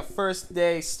not like a first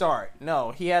day start.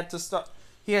 No, he had to start.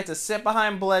 He had to sit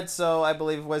behind Bledsoe, I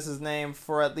believe was his name,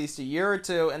 for at least a year or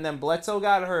two, and then Bledsoe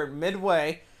got hurt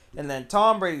midway, and then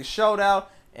Tom Brady showed out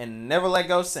and never let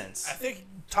go since. I think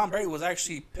Tom Brady was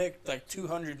actually picked like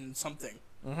 200 and something.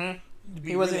 Mm-hmm.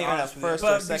 He wasn't even a first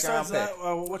or second round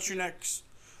pick. What's your next?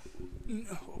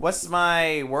 What's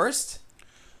my worst?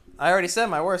 I already said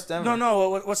my worst, Denver.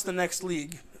 No. What's the next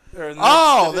league?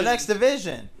 The next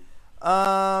division.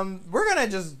 We're gonna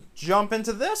just jump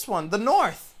into this one, the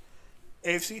North.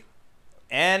 AFC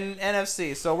and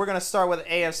NFC. So we're gonna start with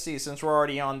AFC since we're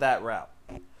already on that route.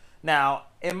 Now,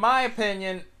 in my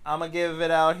opinion, I'm gonna give it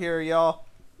out here, y'all.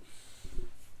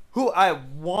 Who I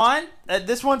want,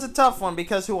 this one's a tough one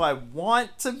because who I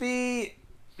want to be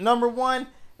number one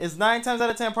is 9 times out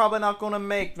of 10 probably not going to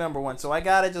make number one. So I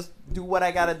got to just do what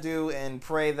I got to do and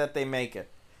pray that they make it.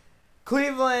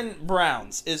 Cleveland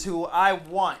Browns is who I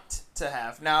want to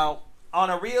have. Now, on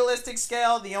a realistic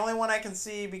scale, the only one I can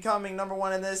see becoming number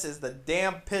one in this is the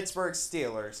damn Pittsburgh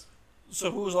Steelers. So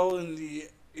who's all in the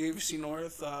AFC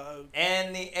North?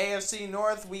 And the AFC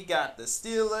North, we got the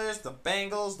Steelers, the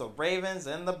Bengals, the Ravens,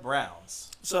 and the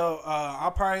Browns. So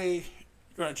I'll probably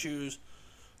going to choose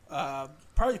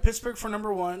probably Pittsburgh for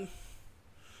number one,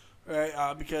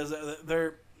 right? Because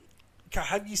they're. God,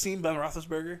 have you seen Ben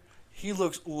Roethlisberger? He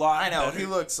looks a lot. I know better. He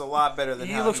looks a lot better than.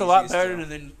 He looks a lot better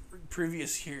than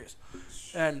previous years,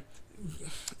 and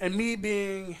me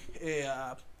being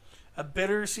a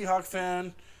bitter Seahawks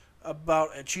fan about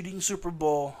a cheating Super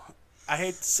Bowl, I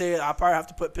hate to say it, I'll probably have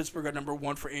to put Pittsburgh at number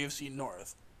one for AFC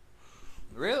North.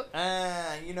 Really?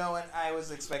 You know what? I was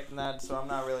expecting that, so I'm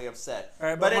not really upset. All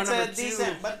right, but it's a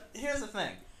decent. But here's the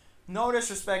thing: no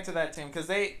disrespect to that team, because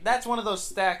that's one of those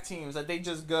stacked teams that they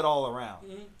just good all around.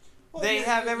 Mm-hmm. Well, they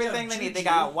have everything they need. They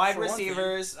got wide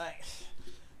receivers.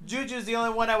 Juju's the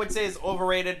only one I would say is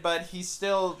overrated, but he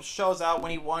still shows out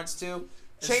when he wants to.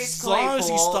 Chase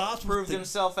Claypool proved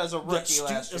himself as a rookie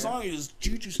last year. As long as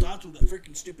Juju stops with that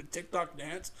freaking stupid TikTok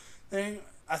dance thing,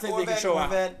 I think they can show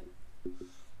out.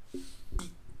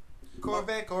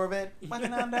 Corvette,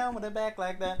 walking on down with a back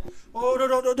like that. Oh,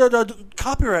 no,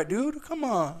 copyright, dude. Come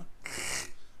on.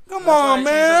 Come on,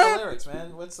 man. The lyrics,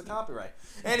 man. What's the copyright?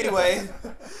 Anyway,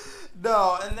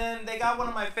 no, and then they got one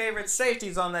of my favorite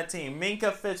safeties on that team,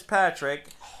 Minkah Fitzpatrick,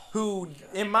 who,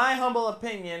 in my humble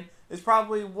opinion, is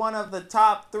probably one of the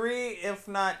top 3, if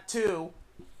not 2.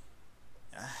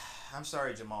 I'm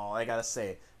sorry, Jamal. I gotta say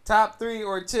it. Top 3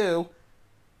 or 2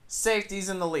 safeties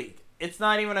in the league. It's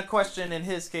not even a question in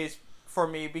his case for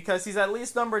me because he's at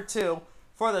least number 2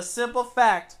 for the simple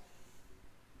fact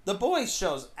the boy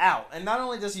shows out. And not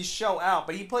only does he show out,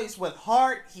 but he plays with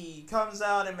heart. He comes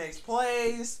out and makes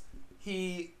plays.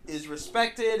 He is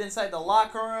respected inside the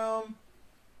locker room.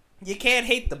 You can't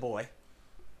hate the boy.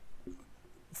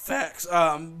 Facts.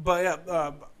 But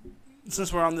yeah,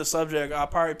 since we're on this subject, I'll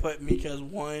probably put Mika as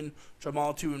 1,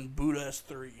 Jamal 2, and Buddha as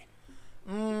 3.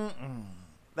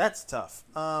 That's tough.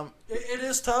 It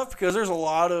is tough because there's a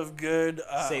lot of good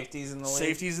safeties in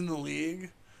the league.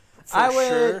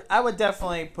 I would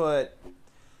definitely put.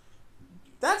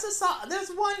 There's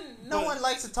one no one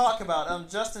likes to talk about.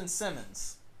 Justin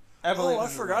Simmons. I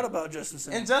forgot about Justin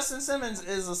Simmons. And Justin Simmons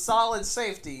is a solid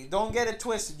safety. Don't get it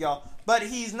twisted, y'all. But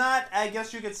he's not, I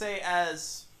guess you could say,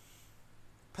 as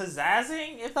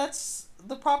pizzazzing, if that's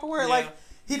the proper word. Yeah. Like,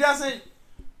 he doesn't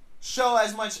show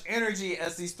as much energy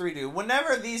as these 3 do.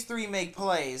 Whenever these 3 make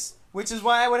plays, which is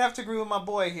why I would have to agree with my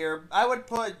boy here, I would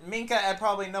put Minkah at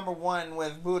probably number 1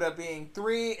 with Buddha being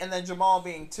 3 and then Jamal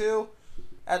being 2.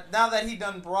 Now that he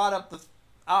done brought up the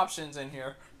options in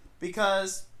here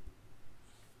because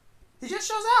he just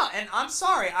shows out. And I'm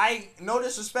sorry, no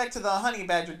disrespect to the Honey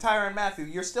Badger, Tyrann Mathieu.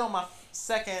 You're still my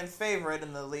second favorite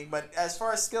in the league, but as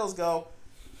far as skills go,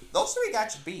 those three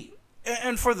got you beat.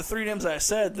 And for the three names that I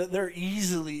said, that they're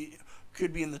easily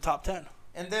could be in the top 10.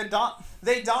 And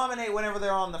they dominate whenever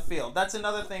they're on the field. That's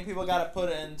another thing people got to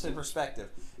put into perspective.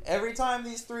 Every time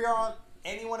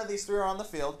any one of these three are on the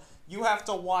field, you have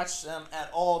to watch them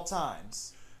at all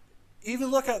times.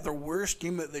 Even look at the worst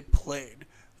game that they played,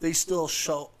 they still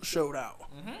showed out.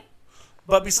 Mm-hmm.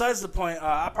 But besides the point,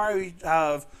 I probably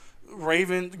have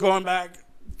going back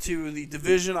to the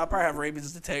division, I probably have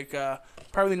Ravens to take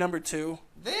probably number 2.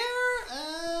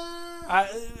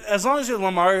 As long as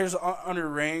Lamar is under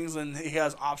rings and he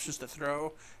has options to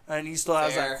throw, and he still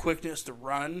has that quickness to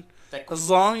run, as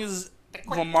long as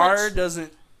Lamar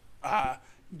doesn't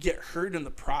get hurt in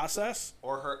the process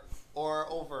or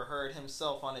overhurt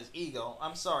himself on his ego.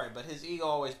 I'm sorry, but his ego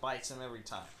always bites him every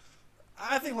time.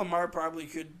 I think Lamar probably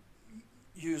could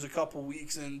use a couple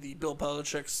weeks in the Bill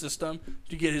Belichick system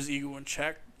to get his ego in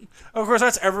check. Of course,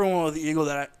 that's everyone with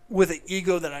the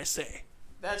ego that I say.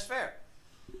 That's fair.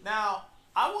 Now,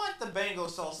 I want the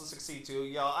Bengals to also succeed too,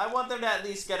 y'all. I want them to at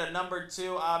least get a number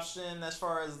 2 option as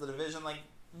far as the division, like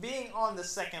being on the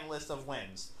second list of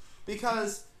wins.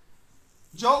 Because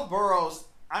Joe Burrows,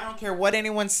 I don't care what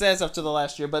anyone says after the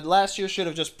last year, but last year should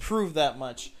have just proved that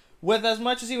much. With as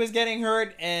much as he was getting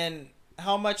hurt and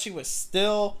how much he was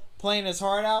still playing his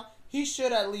heart out, he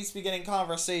should at least be getting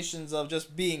conversations of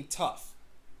just being tough.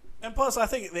 And plus, I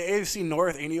think the AFC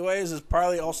North, anyways, is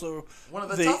probably also one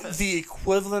of the toughest. The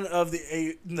equivalent of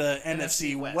the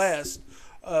NFC West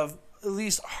of at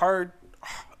least hard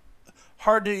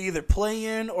to either play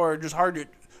in or just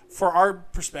for our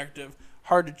perspective,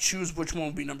 hard to choose which one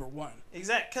will be number 1.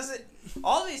 Exactly, because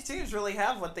all these teams really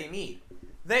have what they need.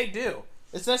 They do.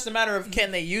 It's just a matter of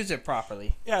can they use it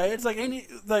properly. Yeah, it's like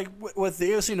with the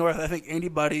AFC North, I think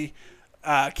anybody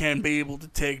can be able to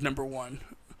take number 1.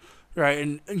 Right,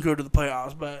 and go to the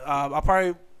playoffs. But I'll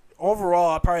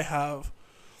probably have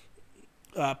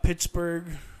Pittsburgh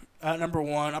at number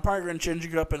 1. I'm probably going to change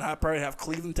it up, and I'll probably have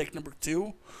Cleveland take number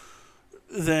 2.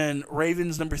 Then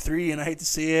Ravens number 3, and I hate to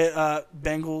see it,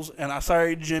 Bengals. And I'm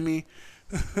sorry, Jimmy,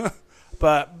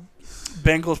 but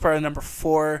Bengals probably number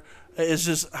 4. It's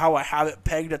just how I have it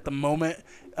pegged at the moment.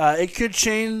 It could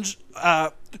change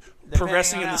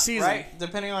progressing in the season. Right,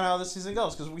 depending on how the season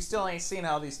goes, because we still ain't seen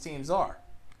how these teams are.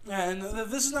 And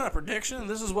this is not a prediction.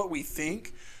 This is what we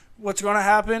think what's going to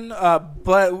happen.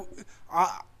 But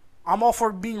I'm all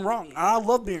for being wrong. I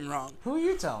love being wrong. Who are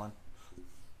you telling?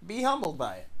 Be humbled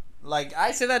by it. Like,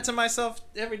 I say that to myself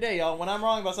every day, y'all. When I'm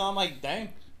wrong about something, I'm like, dang.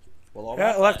 Well, all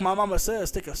right. Yeah, like my mama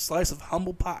says, take a slice of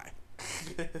humble pie.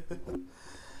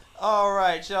 All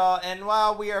right, y'all. And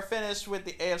while we are finished with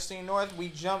the AFC North, we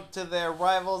jump to their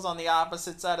rivals on the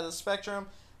opposite side of the spectrum,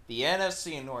 the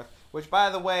NFC North, which,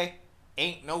 by the way,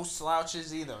 ain't no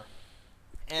slouches either.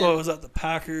 And what was that? The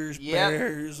Packers,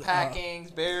 Bears,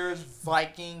 Bears,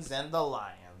 Vikings, and the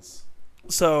Lions.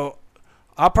 So,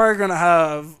 I'm probably gonna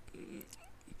have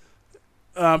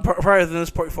probably from this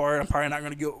point forward. I'm probably not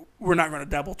gonna go. We're not gonna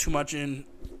dabble too much in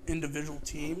individual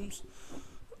teams,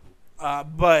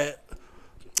 but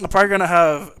I'm probably gonna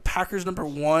have Packers number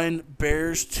 1,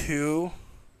 Bears 2.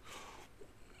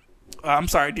 I'm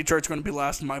sorry, Detroit's going to be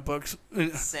last in my books.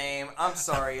 Same. I'm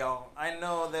sorry, y'all. I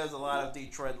know there's a lot of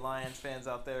Detroit Lions fans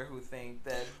out there who think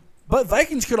that... But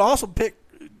Vikings could also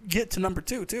get to number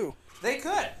 2, too. They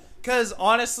could. Because,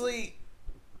 honestly,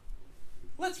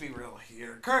 let's be real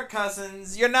here. Kirk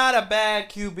Cousins, you're not a bad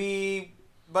QB,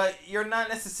 but you're not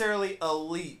necessarily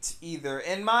elite either.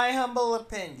 In my humble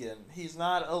opinion, he's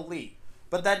not elite.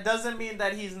 But that doesn't mean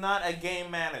that he's not a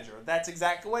game manager. That's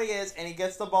exactly what he is, and he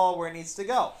gets the ball where it needs to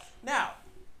go. Now,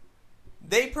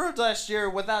 they proved last year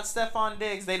without Stephon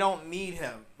Diggs, they don't need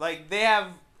him. Like, they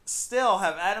still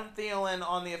have Adam Thielen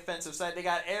on the offensive side. They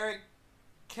got Eric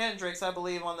Kendricks, I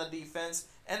believe, on the defense.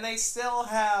 And they still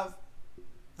have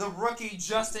the rookie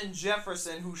Justin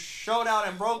Jefferson, who showed out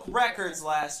and broke records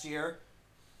last year,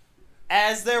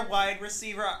 as their wide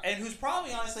receiver, and who's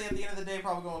probably, honestly, at the end of the day,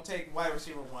 probably going to take wide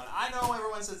receiver 1. I know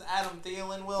everyone says Adam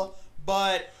Thielen will,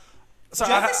 but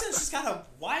Jefferson's just got a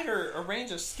wider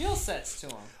range of skill sets to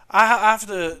him. I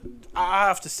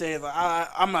have to say that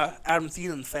I'm a Adam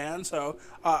Thielen fan, so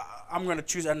I'm going to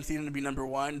choose Adam Thielen to be number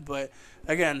 1. But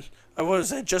again, what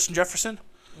was it, Justin Jefferson?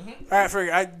 Mm-hmm. All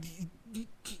right,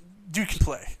 dude can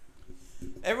play.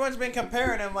 Everyone's been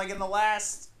comparing him, like, in the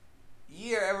last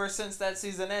year, ever since that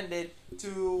season ended,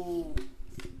 to...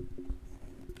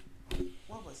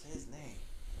 what was his name?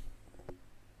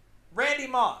 Randy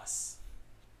Moss.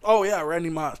 Oh yeah, Randy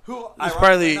Moss. Who, He's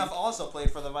ironically enough, also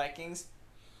played for the Vikings.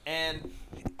 And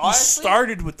honestly, he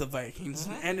started with the Vikings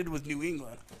and ended with New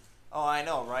England. Oh, I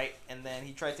know, right? And then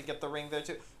he tried to get the ring there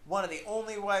too. One of the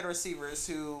only wide receivers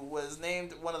who was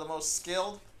named one of the most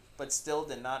skilled, but still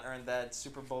did not earn that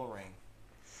Super Bowl ring.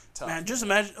 Tough. Man, just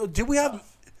imagine. Didn't we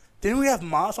have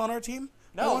Moss on our team?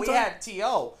 No, we had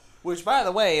T.O., which, by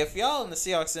the way, if y'all in the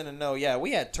Seahawks didn't know, yeah,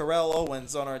 we had Terrell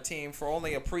Owens on our team for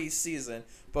only a preseason,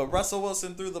 but Russell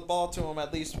Wilson threw the ball to him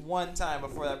at least one time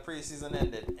before that preseason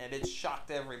ended, and it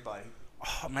shocked everybody.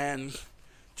 Oh, man.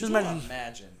 Just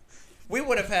imagine. We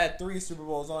would have had 3 Super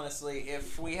Bowls, honestly,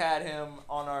 if we had him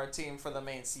on our team for the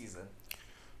main season.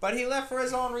 But he left for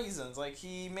his own reasons. Like,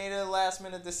 he made a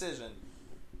last-minute decision.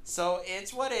 So,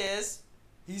 it's what is.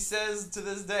 He says to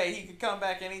this day he could come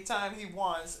back anytime he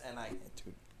wants, and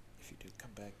dude, if you do come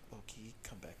back, low-key,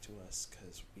 come back to us,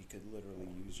 because we could literally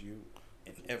use you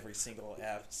in every single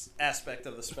aspect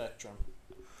of the spectrum.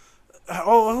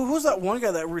 Who's that one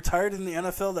guy that retired in the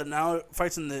NFL that now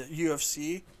fights in the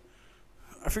UFC?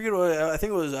 I forget what. I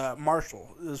think it was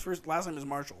Marshall. His last name is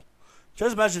Marshall.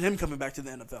 Just imagine him coming back to the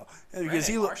NFL because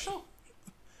Brandon Marshall.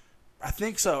 I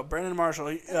think so. Brandon Marshall.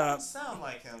 That doesn't sound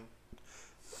like him.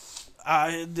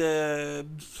 God,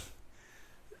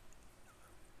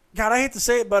 I hate to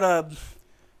say it, but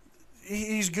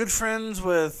he's good friends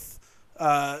with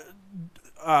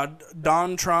Don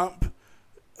Trump,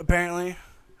 apparently.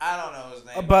 I don't know his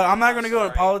name. But I'm not going to go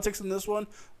into politics in this one.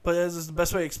 But this is the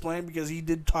best way to explain because he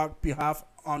did talk behalf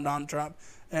on Don Trump,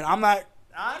 and I'm not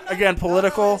again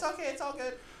political. No, it's okay. It's all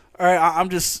good. All right, I'm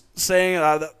just saying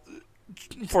that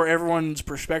for everyone's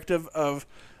perspective of.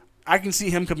 I can see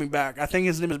him coming back. I think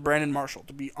his name is Brandon Marshall,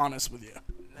 to be honest with you.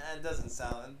 Nah, it doesn't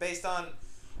sound. Based on...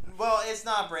 Well, it's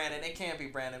not Brandon. It can't be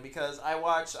Brandon because I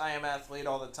watch I Am Athlete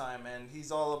all the time, and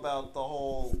he's all about the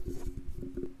whole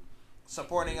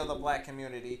supporting of the black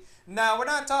community. Now, we're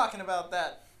not talking about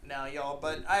that now, y'all,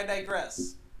 but I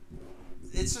digress.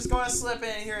 It's just going to slip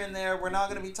in here and there. We're not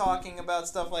going to be talking about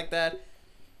stuff like that.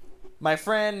 My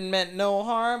friend meant no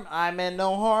harm. I meant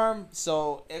no harm.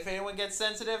 So if anyone gets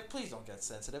sensitive, please don't get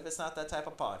sensitive. It's not that type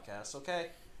of podcast, okay?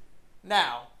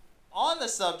 Now, on the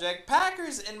subject,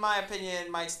 Packers, in my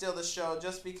opinion, might steal the show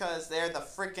just because they're the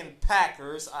freaking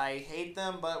Packers. I hate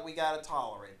them, but we got to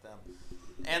tolerate them.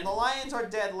 And the Lions are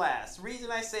dead last. The reason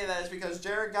I say that is because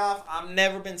Jared Goff, I've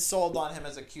never been sold on him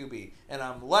as a QB. And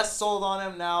I'm less sold on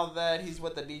him now that he's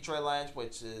with the Detroit Lions,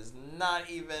 which is not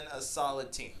even a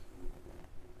solid team.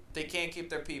 They can't keep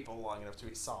their people long enough to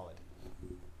be solid.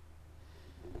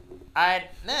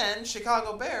 Then,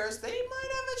 Chicago Bears, they might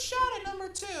have a shot at number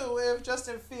 2 if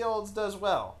Justin Fields does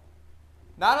well.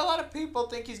 Not a lot of people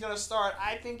think he's going to start.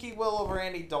 I think he will over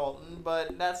Andy Dalton,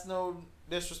 but that's no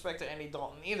disrespect to Andy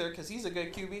Dalton either because he's a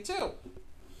good QB too.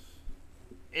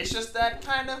 It's just that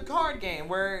kind of card game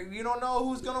where you don't know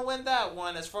who's going to win that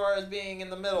one as far as being in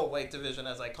the middleweight division,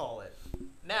 as I call it.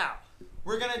 Now,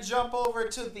 we're going to jump over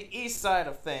to the east side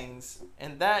of things,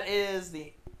 and that is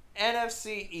the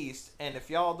NFC East. And if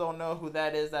y'all don't know who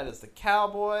that is the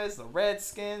Cowboys, the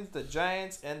Redskins, the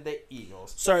Giants, and the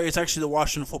Eagles. Sorry, it's actually the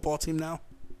Washington football team now.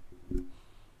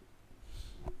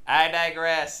 I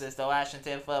digress. It's the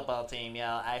Washington football team,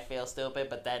 y'all. I feel stupid,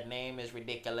 but that name is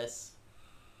ridiculous.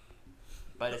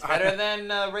 But it's better than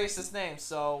racist names,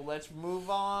 so let's move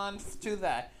on to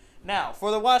that. Now,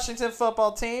 for the Washington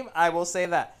football team, I will say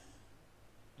that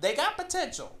they got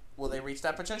potential. Will they reach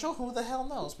that potential? Who the hell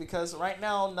knows? Because right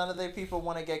now, none of the people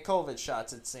want to get COVID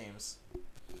shots, it seems.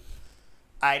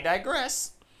 I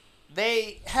digress.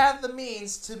 They have the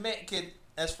means to make it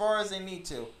as far as they need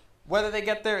to. Whether they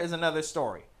get there is another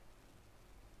story.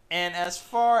 And as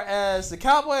far as the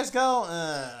Cowboys go,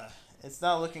 it's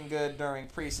not looking good during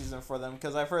preseason for them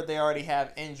because I've heard they already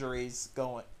have injuries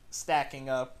stacking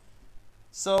up.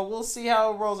 So we'll see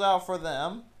how it rolls out for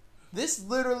them. This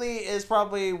literally is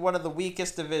probably one of the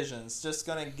weakest divisions. Just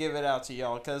going to give it out to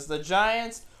y'all. Because the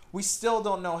Giants, we still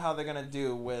don't know how they're going to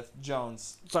do with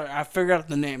Jones. Sorry, I figured out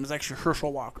the name. It's actually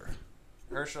Herschel Walker.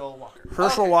 Herschel Walker.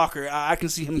 Herschel Walker. I can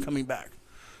see him coming back.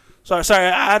 Sorry,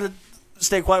 I had to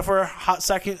stay quiet for a hot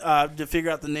second to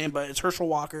figure out the name, but it's Herschel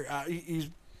Walker. He's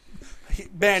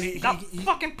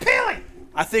fucking peeling!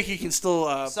 I think he can still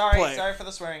play. Sorry for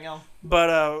the swearing, y'all.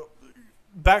 But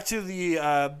back to the...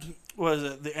 what is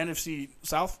it? The NFC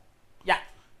South? Yeah.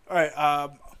 All right.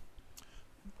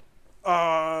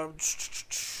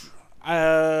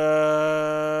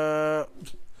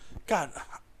 God.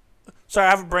 Sorry, I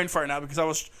have a brain fart now because I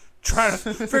was trying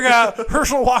to figure out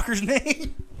Herschel Walker's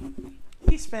name.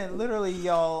 He spent literally,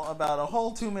 y'all, about a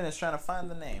whole 2 minutes trying to find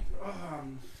the name.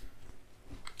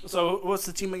 So, what's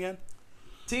the team again?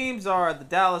 teams are the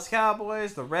Dallas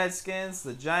Cowboys, the Redskins,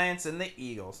 the Giants, and the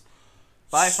Eagles.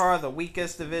 By far the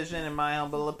weakest division, in my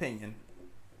humble opinion.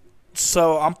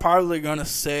 So I'm probably going to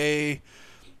say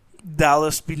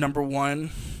Dallas be number 1.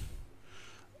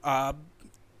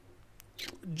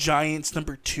 Giants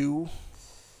number 2.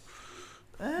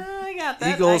 I got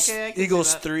that. I can Eagles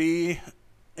see that. 3.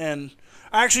 And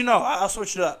actually, no, I'll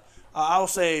switch it up. I'll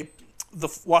say the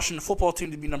Washington football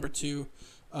team to be number 2,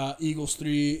 Eagles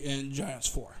 3, and Giants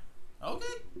 4. Okay.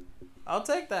 I'll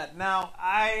take that. Now,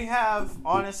 I have,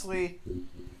 honestly,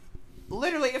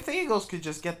 literally, if the Eagles could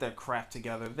just get their crap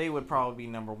together, they would probably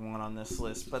be number 1 on this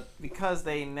list. But because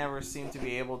they never seem to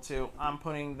be able to, I'm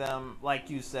putting them, like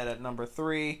you said, at number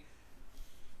 3.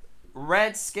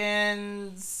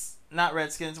 Redskins. Not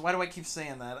Redskins. Why do I keep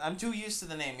saying that? I'm too used to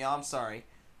the name, y'all. I'm sorry.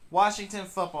 Washington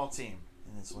football team.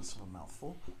 And it's less of a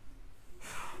mouthful.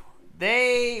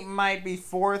 They might be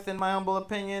 4th in my humble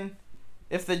opinion.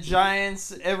 If the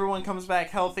Giants, everyone comes back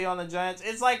healthy on the Giants,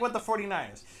 it's like with the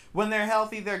 49ers. When they're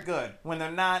healthy, they're good. When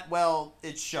they're not, well,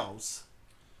 it shows.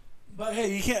 But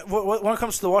hey, you can't. When it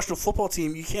comes to the Washington football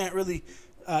team, you can't really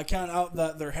count out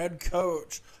that their head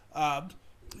coach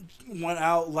went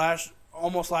out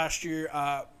almost last year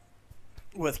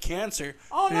with cancer.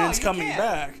 Oh no, and it's you coming can't.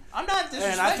 back. I'm not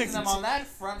disrespecting them on that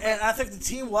front. And I think the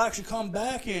team will actually come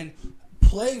back and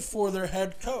play for their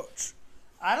head coach.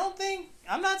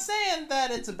 I'm not saying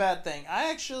that it's a bad thing. I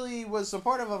actually was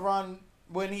supportive of Ron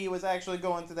when he was actually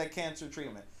going through that cancer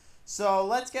treatment. So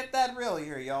let's get that real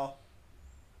here, y'all.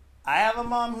 I have a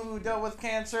mom who dealt with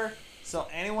cancer, so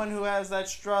anyone who has that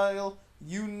struggle,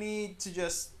 you need to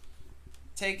just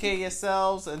take care of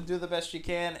yourselves and do the best you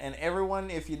can. And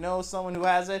everyone, if you know someone who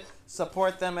has it,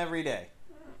 support them every day.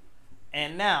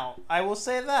 And now, I will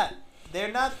say that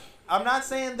I'm not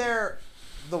saying they're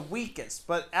the weakest,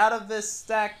 but out of this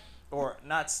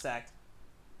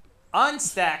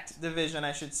unstacked division,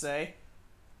 I should say,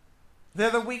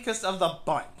 they're the weakest of the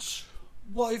bunch.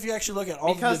 Well, if you actually look at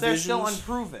all the divisions, because they're still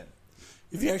unproven.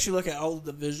 If you actually look at all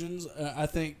the divisions, I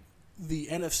think the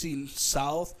NFC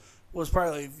South was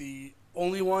probably the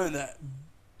only one that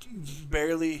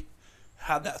barely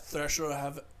had that threshold.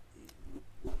 How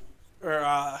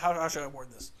should I word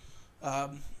this?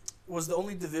 Was the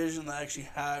only division that actually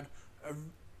had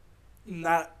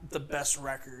not the best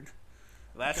record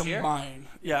Last year? combined.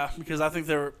 Yeah, because I think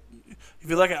if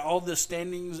you look at all the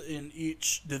standings in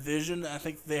each division, I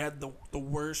think they had the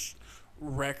worst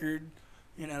record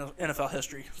in NFL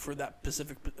history for that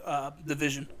specific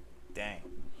division. Dang.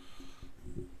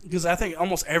 Because I think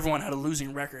almost everyone had a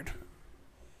losing record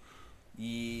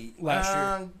last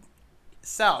year.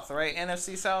 South, right?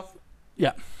 NFC South?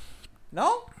 Yeah.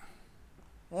 No?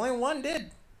 Only one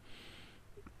did.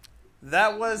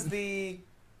 That was the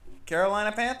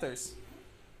Carolina Panthers.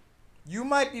 You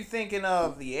might be thinking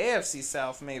of the AFC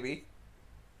South, maybe,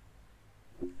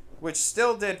 which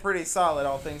still did pretty solid,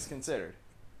 all things considered.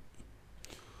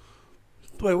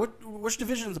 Wait, which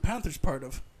division is the Panthers part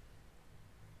of?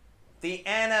 The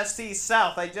NFC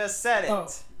South. I just said it. Oh.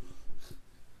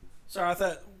 Sorry, I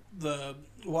thought the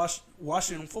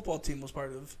Washington football team was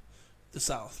part of the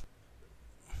South.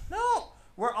 No,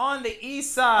 we're on the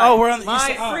east side. Oh, we're on the east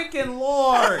side. My freaking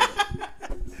Lord.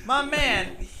 My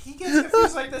man, he gets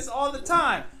confused like this all the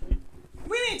time.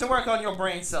 We need to work on your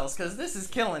brain cells because this is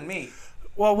killing me.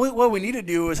 Well, what we need to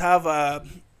do is have a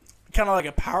kind of like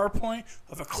a PowerPoint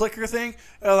of a clicker thing.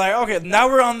 Like, okay, now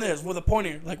we're on this with a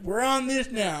pointer. Like, we're on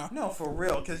this now. No, for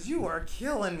real, because you are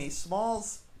killing me,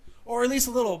 Smalls. Or at least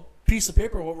a little piece of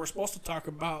paper what we're supposed to talk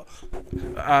about.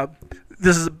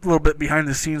 This is a little bit behind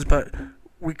the scenes, but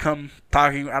we come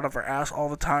talking out of our ass all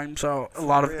the time. So a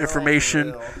lot of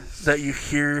information that you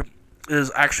hear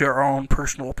is actually our own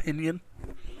personal opinion.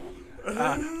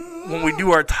 When we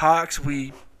do our talks,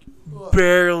 we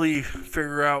barely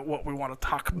figure out what we want to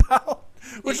talk about.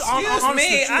 Which Excuse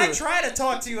me, I try to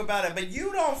talk to you about it, but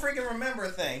you don't freaking remember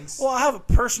things. Well, I have a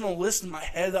personal list in my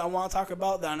head that I want to talk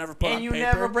about that I never put on paper. And you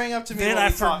never bring up to me then what I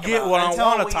we talk forget about what I until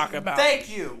want to talk about.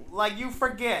 Thank you. Like, you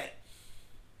forget.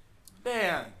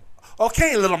 Damn.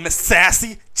 Okay, little Miss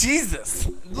Sassy. Jesus.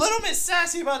 Little Miss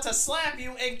Sassy about to slap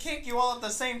you and kick you all at the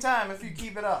same time if you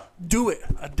keep it up. Do it.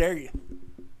 I dare you.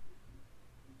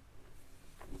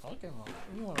 Okay, Mom.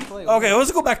 You want to play with Okay,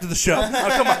 let's go back to the show. Oh,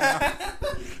 come on now.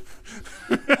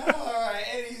 Alright,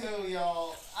 anywho,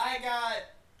 y'all. I got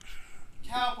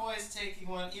Cowboys taking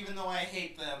one, even though I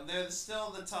hate them. They're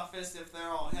still the toughest if they're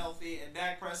all healthy, and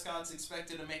Dak Prescott's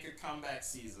expected to make a comeback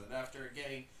season after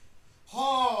getting,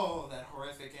 that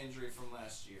horrific injury from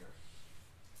last year.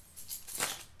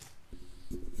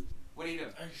 What are you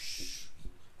doing?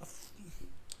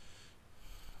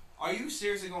 Are you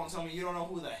seriously going to tell me you don't know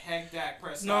who the heck Dak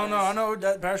Prescott is? No, I know who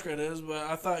Dak Prescott is, but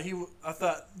I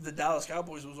thought the Dallas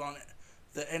Cowboys was on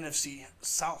the NFC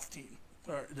South team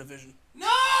or division.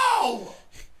 No!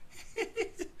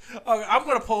 Okay, I'm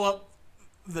gonna pull up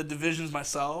the divisions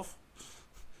myself,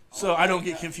 so I don't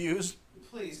get confused.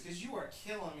 Please, because you are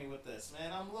killing me with this,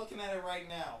 man. I'm looking at it right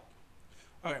now.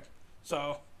 Okay,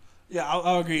 so yeah,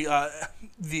 I'll agree.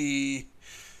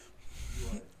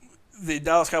 The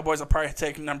Dallas Cowboys will probably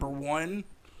take number 1.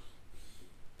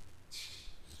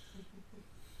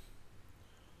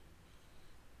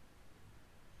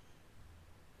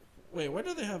 Wait, what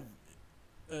do they have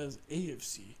as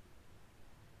AFC?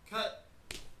 Cut.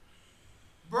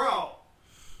 Bro,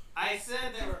 I said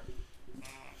they were...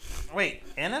 Wait,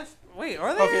 NF? Wait,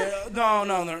 are they? Okay,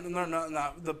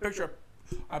 no. The picture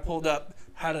I pulled up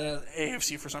had an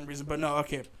AFC for some reason, but no,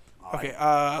 okay. Okay,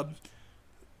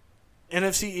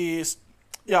 NFC East.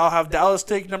 Yeah, I'll have Dallas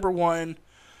take number 1.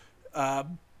 The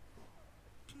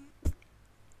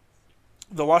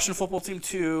Washington Football Team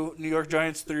 2, New York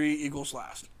Giants 3, Eagles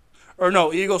last. Or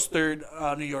no, Eagles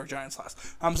 3rd, New York Giants last.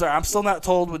 I'm sorry, I'm still not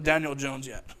told with Daniel Jones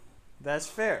yet. That's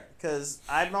fair, because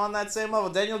I'm on that same level.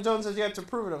 Daniel Jones has yet to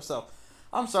prove it himself.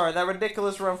 I'm sorry, that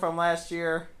ridiculous run from last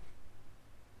year,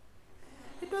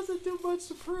 it doesn't do much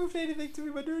to prove anything to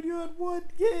me, but dude, you had one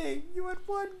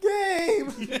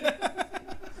game.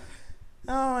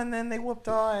 Oh, and then they whooped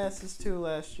our asses too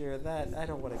last year. I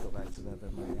don't want to go back to that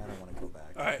memory. I don't want to go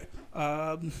back. All right.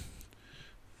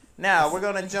 Now, we're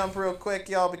going to jump real quick,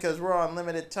 y'all, because we're on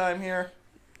limited time here.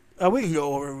 We can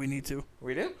go over if we need to.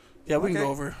 We do? Yeah, we can go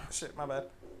over. Shit, my bad.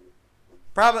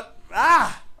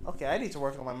 Okay, I need to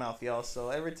work on my mouth, y'all. So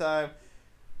every time...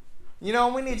 You know,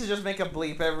 we need to just make a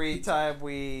bleep every time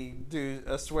we do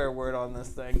a swear word on this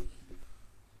thing.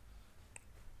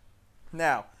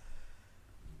 Now...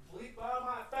 Bleep out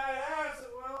my fat ass, it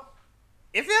will.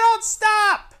 If you don't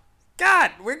stop!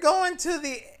 God, we're going to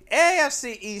the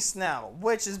AFC East now,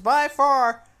 which is by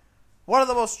far one of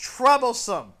the most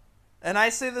troublesome, and I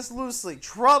say this loosely,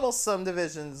 troublesome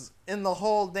divisions in the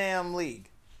whole damn league.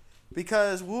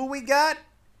 Because who we got?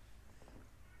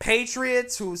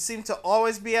 Patriots, who seem to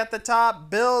always be at the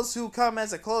top. Bills, who come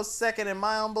as a close second in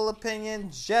my humble opinion.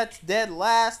 Jets dead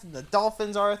last, and the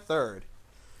Dolphins are third.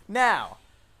 Now,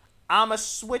 I'm going to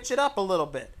switch it up a little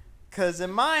bit. Because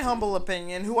in my humble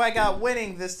opinion, who I got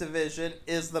winning this division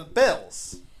is the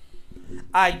Bills.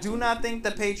 I do not think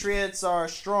the Patriots are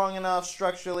strong enough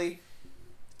structurally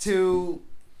to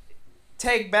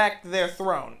take back their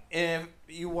throne, if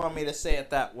you want me to say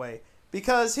it that way.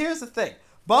 Because here's the thing.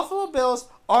 Buffalo Bills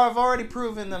have already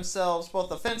proven themselves,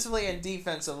 both offensively and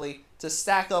defensively, to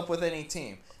stack up with any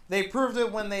team. They proved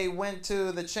it when they went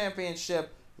to the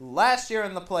championship last year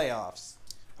in the playoffs.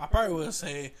 I probably would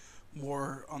say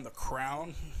more on the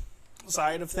crown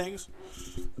side of things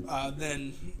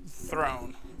than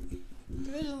throne.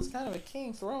 Division's kind of a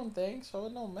king throne thing, so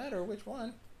it don't matter which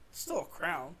one. It's still a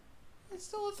crown. It's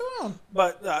still a throne.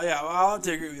 But, yeah, I'll have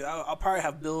to agree with you. I'll probably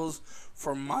have Bills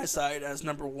from my side as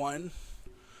number 1.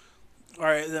 All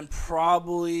right, then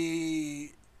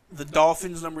probably the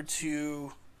Dolphins number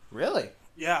 2. Really?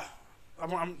 Yeah. I'm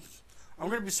going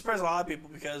to be surprised a lot of people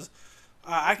because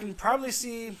I can probably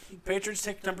see Patriots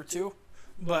take number 2,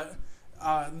 but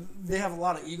they have a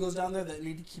lot of egos down there that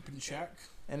need to keep in check.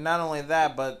 And not only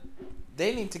that, but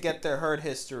they need to get their hurt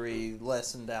history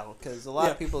lessened out because a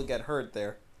lot of people get hurt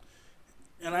there.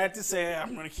 And I have to say,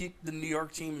 I'm going to keep the New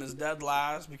York team as dead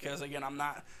last because, again, I'm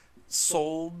not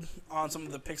sold on some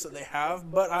of the picks that they have.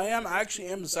 But I am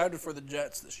excited for the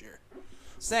Jets this year.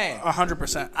 Same.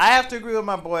 100%. I have to agree with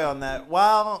my boy on that.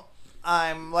 While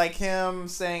I'm like him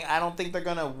saying I don't think they're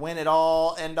going to win it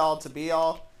all, end all to be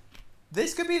all,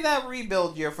 this could be that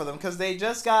rebuild year for them because they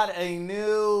just got a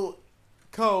new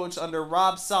coach under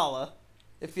Rob Saleh.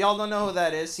 If y'all don't know who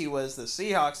that is, he was the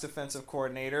Seahawks defensive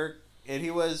coordinator. And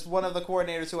he was one of the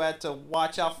coordinators who had to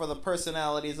watch out for the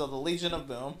personalities of the Legion of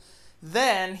Boom.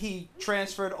 Then he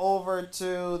transferred over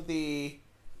to the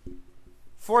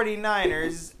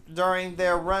 49ers during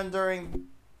their run, during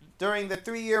the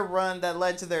 3-year run that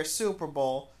led to their Super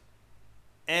Bowl.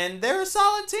 And they're a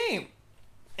solid team.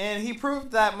 And he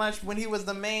proved that much when he was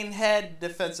the main head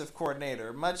defensive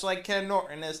coordinator, much like Ken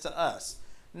Norton is to us.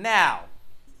 Now,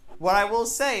 what I will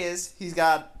say is he's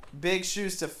got big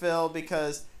shoes to fill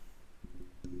because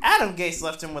Adam Gase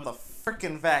left him with a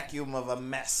freaking vacuum of a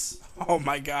mess. Oh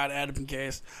my God, Adam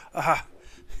Gase. I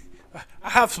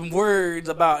have some words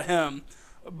about him.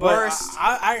 But Worst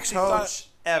I actually coach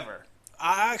ever.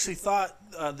 I actually thought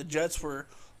the Jets were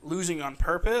losing on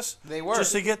purpose. They were.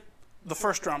 Just to get the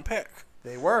first round pick.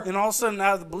 They were. And all of a sudden,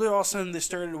 out of the blue, all of a sudden they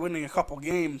started winning a couple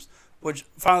games, which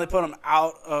finally put them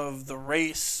out of the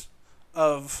race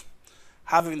of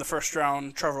having the first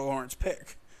round Trevor Lawrence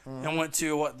pick. And went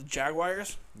to, the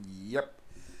Jaguars? Yep.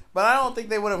 But I don't think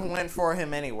they would have went for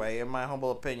him anyway, in my humble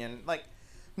opinion. Like,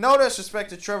 no disrespect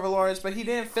to Trevor Lawrence, but he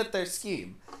didn't fit their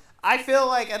scheme. I feel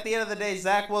like at the end of the day,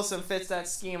 Zach Wilson fits that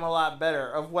scheme a lot better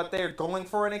of what they're going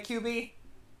for in a QB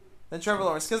than Trevor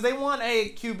Lawrence. Because they want a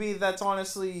QB that's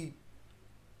honestly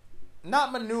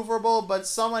not maneuverable, but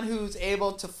someone who's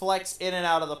able to flex in and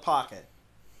out of the pocket.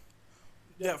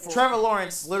 Yeah, Trevor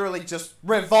Lawrence literally just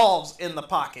revolves in the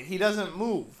pocket. He doesn't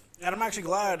move. And I'm actually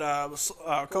glad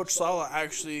Coach Saleh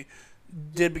actually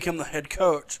did become the head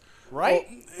coach. Right?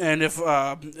 Well, and if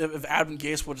Adam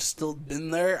Gase would have still been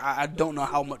there, I don't know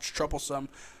how much troublesome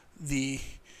the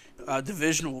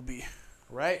division will be.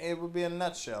 Right? It would be a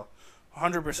nutshell.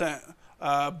 100%.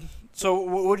 So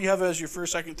what do you have as your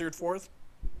first, second, third, fourth?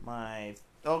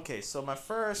 So my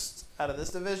first out of this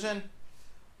division,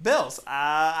 Bills.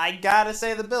 I gotta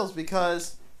say the Bills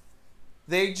because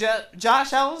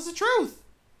Josh Allen's the truth.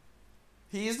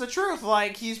 He's the truth.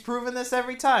 Like, he's proven this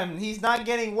every time. He's not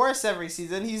getting worse every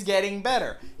season. He's getting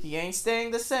better. He ain't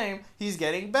staying the same. He's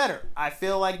getting better. I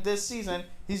feel like this season,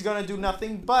 he's going to do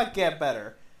nothing but get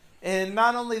better. And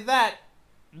not only that,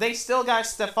 they still got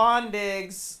Stephon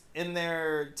Diggs in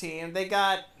their team. They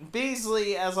got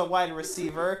Beasley as a wide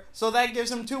receiver. So that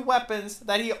gives him 2 weapons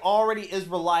that he already is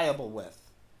reliable with.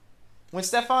 When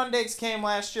Stephon Diggs came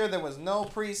last year, there was no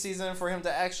preseason for him to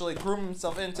actually groom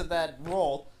himself into that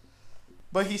role.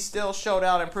 But he still showed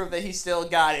out and proved that he still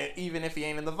got it, even if he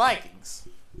ain't in the Vikings.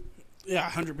 Yeah,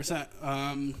 100%.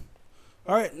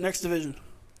 All right, next division.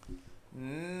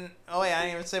 I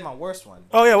didn't even say my worst one.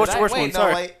 Oh, yeah, what's the worst one?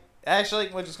 Sorry. Wait. Actually,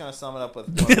 we're just going to sum it up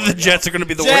with the Jets are going to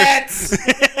be the worst.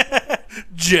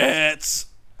 Jets.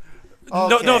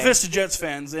 Okay. No offense to Jets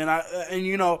fans. And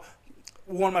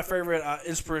one of my favorite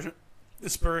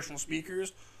inspirational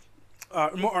speakers,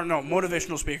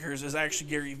 motivational speakers is actually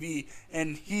Gary Vee,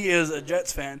 and he is a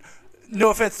Jets fan. No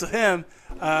offense to him.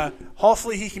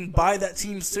 Hopefully he can buy that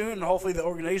team soon, and hopefully the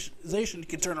organization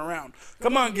can turn around.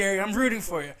 Come on, Gary. I'm rooting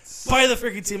for you. Buy the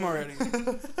freaking team already.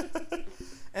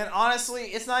 And honestly,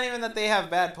 it's not even that they have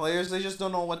bad players. They just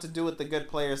don't know what to do with the good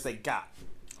players they got.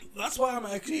 That's why I'm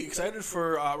actually excited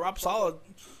for Rob Saleh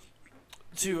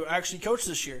to actually coach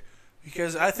this year,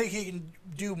 because I think he can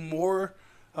do more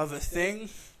of a thing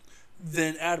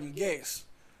than Adam Gase.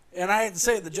 And I had to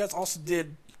say, the Jets also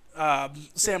did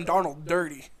Sam Darnold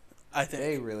dirty, I think.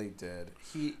 They really did.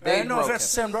 No offense to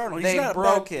Sam Darnold. They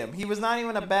broke him. He was not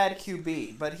even a bad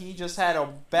QB, but he just had a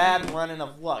bad running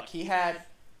of luck. He had...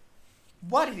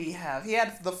 What did he have? He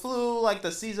had the flu like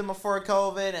the season before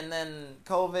COVID, and then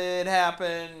COVID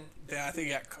happened. Yeah, I think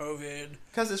he got COVID.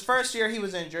 Because his first year he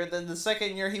was injured. Then the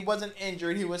second year he wasn't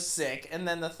injured. He was sick. And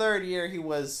then the third year he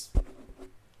was...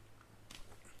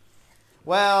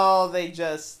 Well, they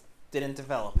just didn't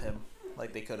develop him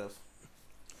like they could have.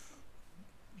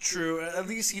 True. At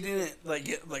least he didn't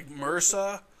get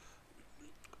MRSA.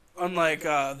 Unlike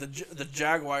the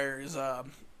Jaguars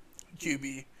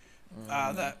QB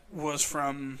that was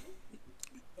from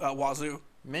Wazoo.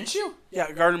 Minshew?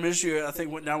 Yeah, Gardner Minshew, I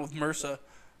think, went down with MRSA.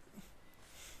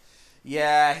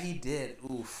 Yeah, he did.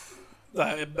 Oof.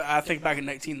 I think back in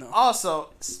 19, though. Also,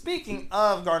 speaking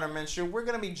of Gardner Minshew, we're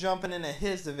going to be jumping into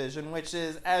his division, which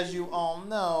is, as you all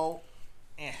know,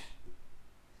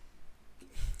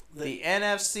 the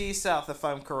NFC South, if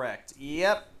I'm correct.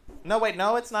 Yep. No, wait,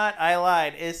 no, it's not. I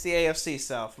lied. It's the AFC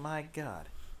South. My God.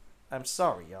 I'm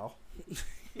sorry, y'all.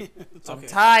 I'm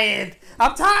tired.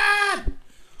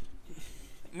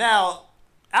 Now,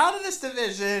 out of this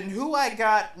division, who I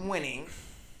got winning?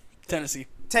 Tennessee.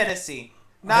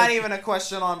 Not even a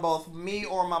question on both me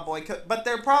or my boy. But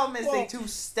their problem is they too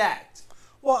stacked.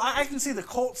 Well, I can see the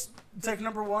Colts take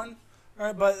number 1,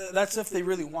 right? But that's if they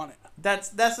really want it. That's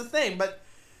the thing. But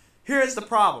here's the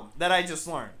problem that I just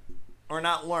learned. Or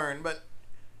not learned, but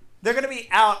they're going to be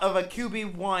out of a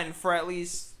QB1 for at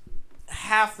least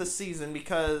half the season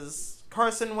because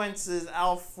Carson Wentz is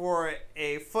out for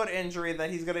a foot injury that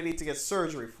he's going to need to get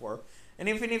surgery for. And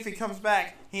even if he comes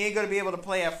back, he ain't going to be able to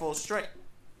play at full strength.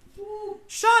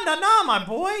 Shonda, nah, my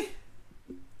boy.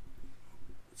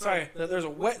 Sorry, there's a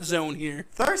wet zone here.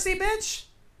 Thirsty, bitch?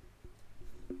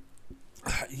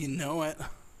 You know it.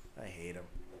 I hate him.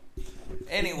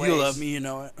 Anyways. You love me, you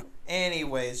know it.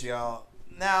 Anyways, y'all.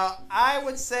 Now, I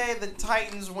would say the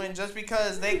Titans win just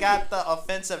because they got the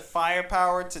offensive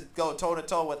firepower to go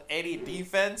toe-to-toe with any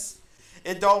defense.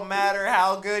 It don't matter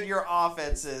how good your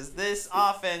offense is. This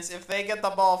offense, if they get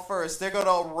the ball first, they're going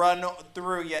to run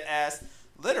through your ass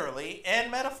literally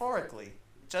and metaphorically.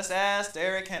 Just ask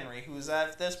Derrick Henry, who's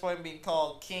at this point being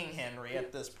called King Henry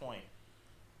at this point.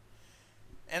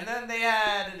 And then they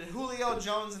had Julio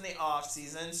Jones in the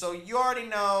offseason, so you already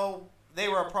know they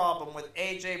were a problem with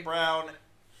A.J. Brown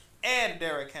and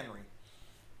Derrick Henry.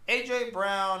 A.J.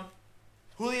 Brown,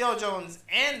 Julio Jones,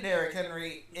 and Derrick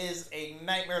Henry is a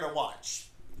nightmare to watch.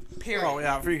 Period. Oh,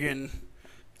 yeah, freaking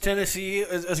Tennessee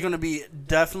is going to be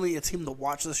definitely a team to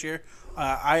watch this year.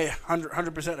 I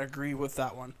 100% agree with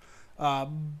that one.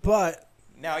 But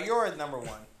now you're number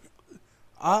one.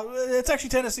 It's actually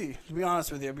Tennessee, to be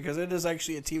honest with you, because it is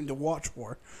actually a team to watch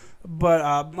for.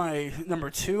 But my number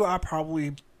two, I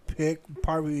probably pick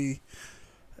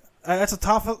that's a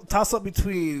toss-up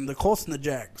between the Colts and the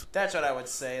Jags. That's what I would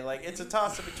say. Like, it's a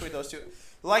toss-up between those two.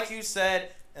 Like you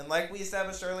said, and like we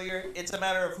established earlier, it's a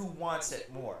matter of who wants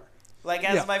it more. Like,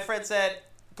 as my friend said,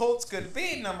 Colts could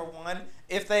be number one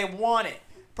if they want it.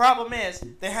 Problem is,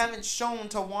 they haven't shown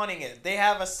to wanting it. They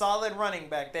have a solid running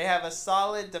back. They have a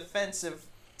solid defensive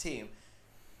team.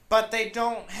 But they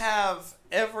don't have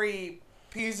every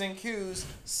P's and Q's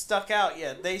stuck out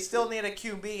yet. They still need a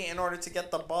QB in order to get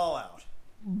the ball out.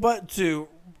 But to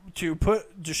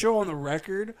show on the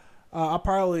record, I'll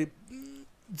probably,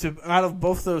 out of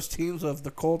both those teams of the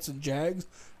Colts and Jags,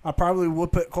 I probably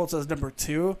would put Colts as number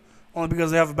two, only because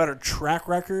they have a better track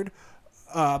record.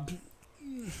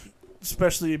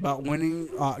 Especially about winning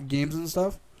games and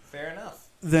stuff. Fair enough.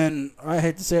 Then, I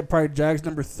hate to say it, probably Jags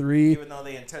number three. Even though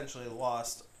they intentionally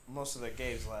lost most of their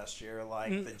games last year,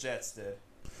 like the Jets did.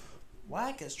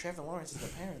 Why? Because Trevor Lawrence is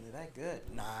apparently that good.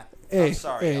 Not. I'm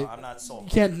sorry, y'all. I'm not sold.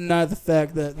 You can't deny the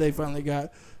fact that they finally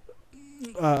got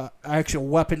actual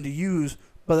weapon to use,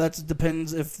 but that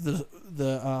depends if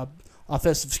the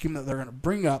offensive scheme that they're going to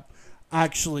bring up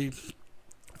actually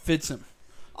fits him.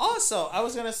 Also, I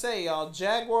was going to say, y'all,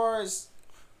 Jaguars,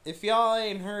 if y'all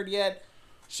ain't heard yet,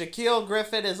 Shaquille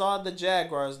Griffin is on the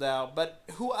Jaguars now. But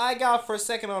who I got for a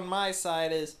second on my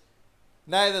side is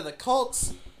neither the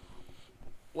Colts.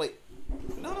 Wait.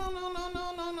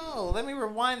 No. Let me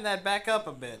rewind that back up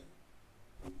a bit.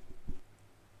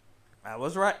 I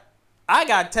was right. I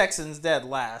got Texans dead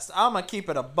last. I'm going to keep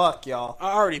it a buck, y'all.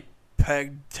 I already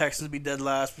pegged Texans to be dead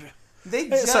last. They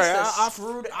just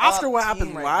after what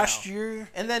happened last year.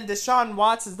 And then Deshaun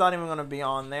Watson's not even going to be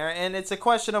on there. And it's a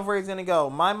question of where he's going to go.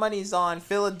 My money's on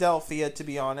Philadelphia, to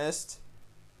be honest.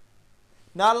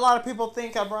 Not a lot of people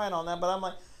think I'm right on that, but I'm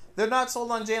like, they're not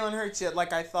sold on Jalen Hurts yet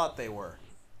like I thought they were.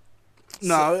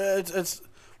 No, it's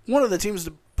one of the teams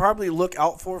to probably look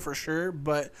out for sure,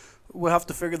 but we'll have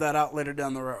to figure that out later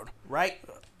down the road. Right?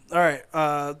 All right.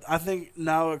 I think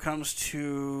now it comes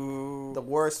to the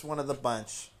worst one of the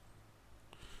bunch.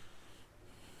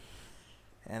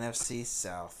 NFC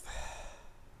South.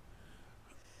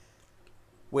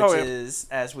 Which is,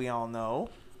 as we all know,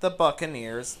 the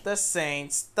Buccaneers, the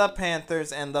Saints, the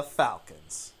Panthers, and the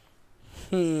Falcons.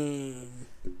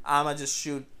 I'ma just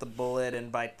shoot the bullet and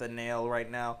bite the nail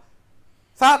right now.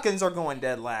 Falcons are going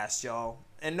dead last, y'all.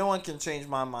 And no one can change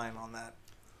my mind on that.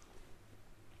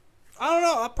 I don't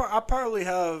know. I probably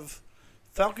have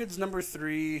Falcons number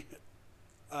 3,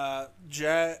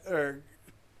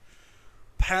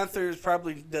 Panthers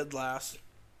probably dead last.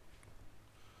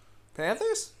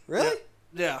 Panthers? Really?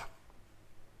 Yeah.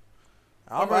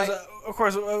 All right. Of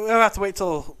course, we'll have to wait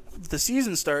till the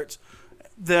season starts.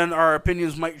 Then our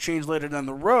opinions might change later down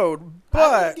the road.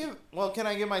 But can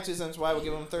I give my 2 cents why I would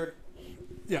give them third?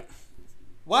 Yeah.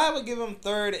 Why I would give them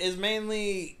third is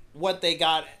mainly what they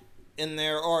got in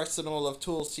their arsenal of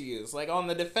tools to use. Like on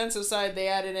the defensive side, they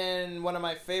added in one of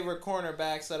my favorite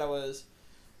cornerbacks that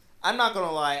I'm not going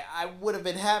to lie, I would have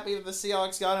been happy if the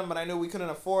Seahawks got him, but I knew we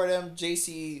couldn't afford him.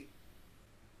 JC,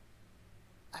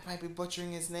 I might be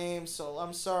butchering his name, so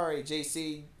I'm sorry,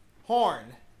 JC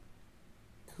Horn,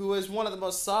 who is one of the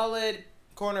most solid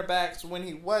cornerbacks when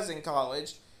he was in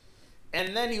college.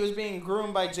 And then he was being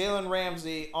groomed by Jalen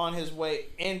Ramsey on his way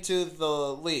into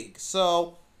the league.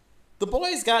 So the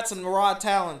boy's got some raw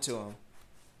talent to him.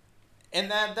 And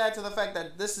that to the fact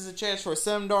that this is a chance for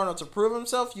Sam Darnold to prove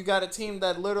himself, you got a team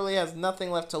that literally has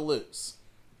nothing left to lose.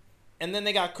 And then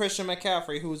they got Christian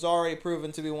McCaffrey, who's already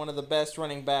proven to be one of the best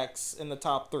running backs in the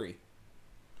top 3.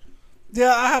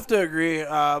 Yeah, I have to agree.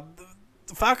 The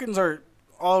Falcons are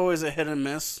always a hit and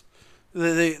miss.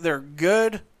 They're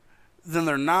good, then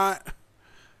they're not.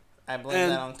 I blame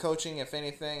that on coaching, if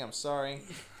anything. I'm sorry,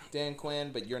 Dan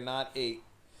Quinn, but you're not a...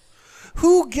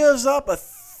 Who gives up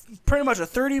pretty much a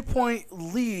 30-point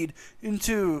lead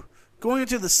going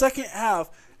into the second half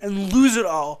and lose it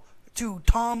all to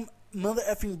Tom mother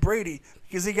effing Brady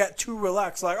because he got too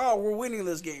relaxed? Like, oh, we're winning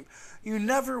this game. You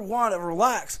never want to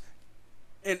relax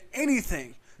in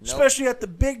anything, Nope. especially at the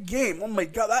big game. Oh my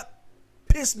God, that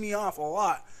pissed me off a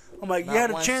lot. I'm like, you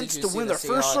had a chance to win their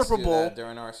first Super Bowl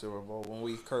during our Super Bowl when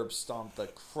we curb stomped the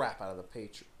crap out of the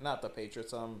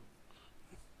Patriots,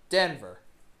 Denver.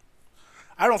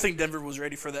 I don't think Denver was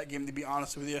ready for that game, to be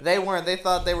honest with you. They weren't. They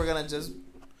thought they were gonna just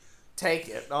take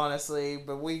it, honestly,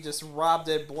 but we just robbed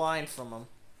it blind from them.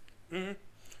 Mm-hmm.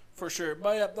 For sure.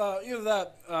 But either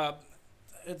that,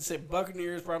 I'd say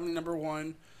Buccaneers probably number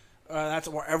one. That's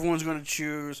what everyone's going to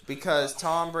choose. Because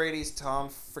Tom Brady's Tom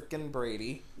freaking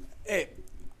Brady. Hey,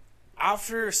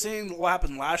 after seeing what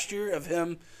happened last year of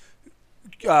him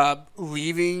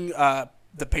leaving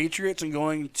the Patriots and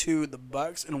going to the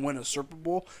Bucs and win a Super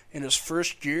Bowl in his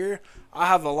first year, I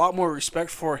have a lot more respect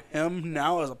for him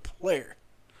now as a player.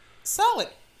 Solid.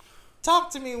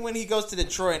 Talk to me when he goes to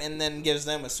Detroit and then gives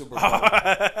them a Super Bowl.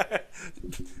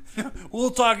 We'll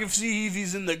talk if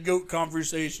he's in the GOAT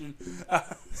conversation.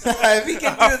 If he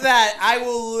can do that, I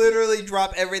will literally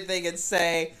drop everything and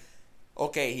say,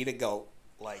 okay, he the GOAT.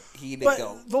 Like, he the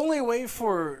GOAT. The only way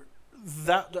for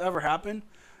that to ever happen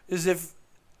is if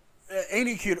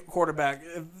any quarterback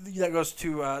that goes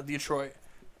to Detroit,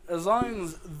 as long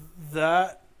as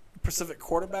that specific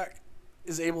quarterback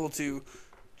is able to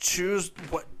choose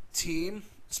what team,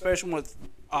 especially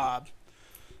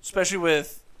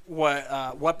with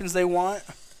what weapons they want,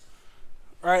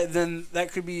 all right, then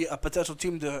that could be a potential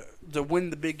team to win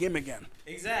the big game again.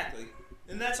 Exactly.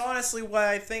 And that's honestly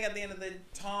why I think at the end of the day,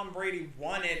 Tom Brady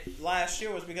won it last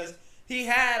year was because he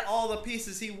had all the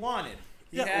pieces he wanted.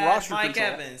 He had Mike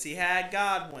Evans. He had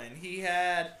Godwin. He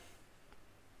had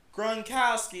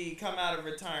Gronkowski come out of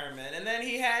retirement. And then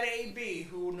he had AB,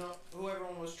 who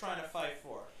everyone was trying to fight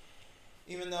for.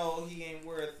 Even though he ain't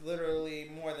worth literally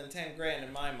more than $10,000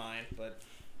 in my mind. But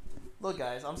look,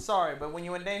 guys, I'm sorry, but when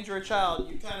you endanger a child,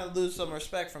 you kind of lose some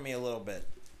respect for me a little bit.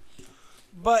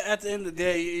 But at the end of the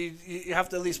day, you have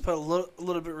to at least put a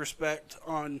little bit of respect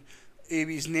on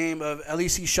AB's name of at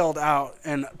least he shelled out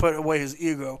and put away his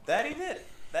ego. That he did.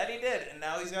 And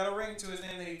now he's got a ring to his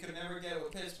name that he could never get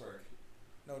with Pittsburgh.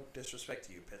 No disrespect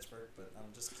to you, Pittsburgh, but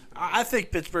I'm just keeping it I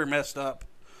think Pittsburgh messed up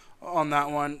on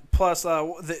that one. Plus,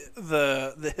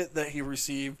 the hit that he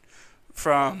received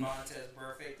from Montez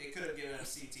Perfect. They could have given him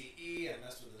CTE and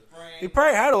messed with his brain. He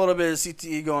probably had a little bit of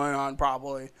CTE going on.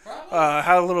 Probably.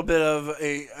 Had a little bit of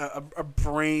a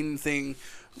brain thing,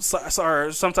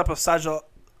 or some type of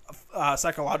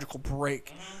psychological break.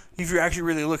 Mm-hmm. If you're actually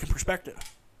really looking perspective.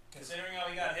 Considering how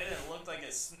he got hit and it looked like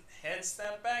his head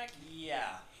stepped back,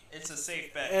 yeah, it's a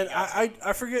safe bet. And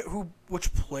I forget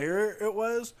which player it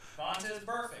was. Montez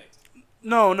Perfect.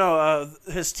 No,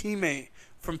 his teammate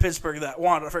from Pittsburgh that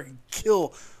wanted to freaking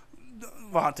kill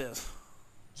Montez.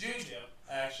 Juju,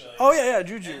 actually. Oh, yeah,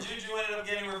 Juju. And Juju ended up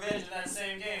getting revenge in that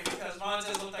same game because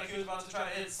Montez looked like he was about to try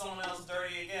to hit someone else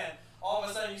dirty again. All of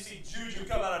a sudden, you see Juju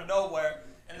come out of nowhere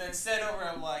and then stand over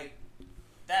him like,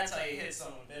 that's how you hit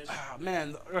someone, bitch. Ah,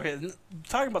 man, okay,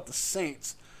 talking about the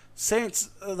Saints. That's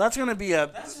gonna be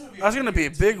a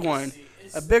big one,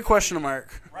 a big question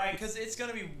mark. Right, because it's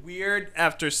gonna be weird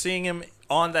after seeing him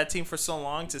on that team for so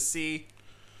long to see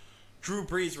Drew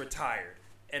Brees retired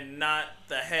and not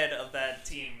the head of that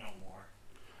team no more.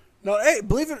 No, hey,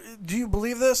 believe it. Do you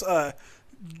believe this?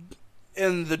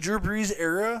 In the Drew Brees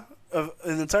era of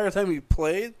the entire time he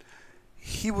played,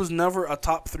 he was never a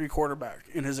top 3 quarterback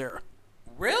in his era.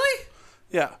 Really?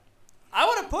 Yeah. I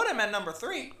would have put him at number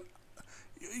 3.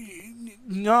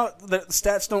 No, the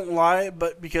stats don't lie,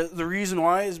 but because the reason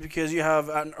why is because you have,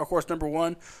 of course, number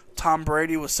 1, Tom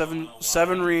Brady with seven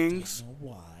rings. I don't know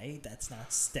why. That's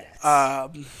not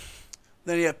stats.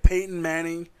 Then you have Peyton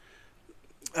Manning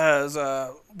as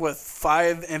with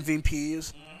 5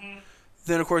 MVPs. Mm-hmm.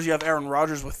 Then, of course, you have Aaron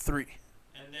Rodgers with 3.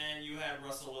 And then you have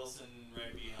Russell Wilson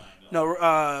right behind him.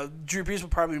 No, Drew Brees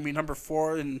would probably be number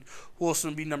 4, and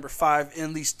Wilson would be number 5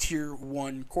 in these tier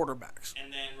 1 quarterbacks.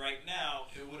 And then right now,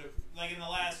 it would have, like in the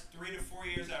last 3 to 4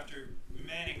 years after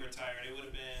Manning retired, it would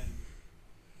have been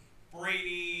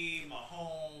Brady,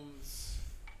 Mahomes,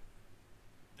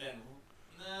 then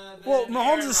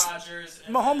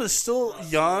Mahomes is still Russell,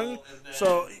 young,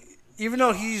 so even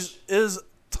though is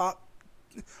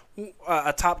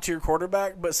a top tier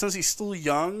quarterback, but since he's still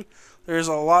young, there's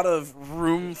a lot of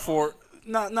room for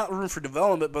not room for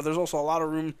development, but there's also a lot of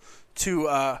room to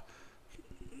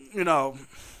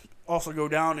also go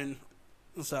down and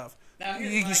stuff.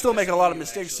 He can still make a lot of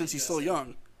mistakes since he's still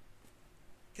young.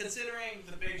 Considering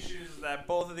the big shoes that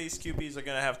both of these QBs are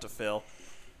going to have to fill,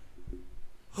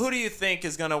 who do you think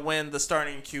is going to win the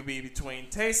starting QB between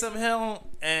Taysom Hill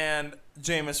and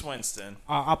Jameis Winston?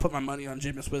 I'll put my money on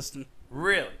Jameis Winston.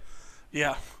 Really?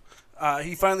 Yeah.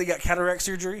 He finally got cataract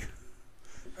surgery.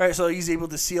 Right, so he's able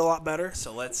to see a lot better.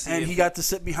 So let's see. And he got to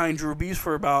sit behind Drew Brees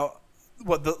for about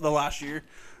the last year,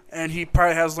 and he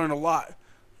probably has learned a lot.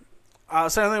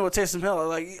 Same thing with Taysom Hill.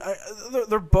 Like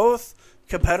they're both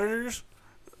competitors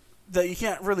that you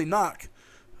can't really knock,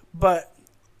 but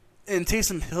in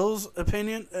Taysom Hill's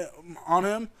opinion on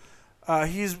him,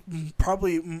 he's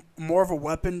probably more of a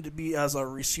weapon to be as a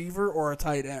receiver or a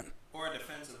tight end. Or a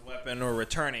defensive weapon or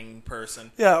returning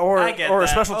person. Yeah, or a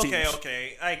special teams.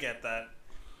 Okay, I get that.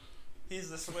 He's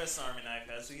the Swiss Army knife,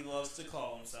 as he loves to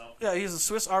call himself. Yeah, he's a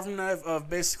Swiss Army knife of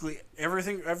basically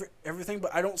everything,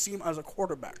 but I don't see him as a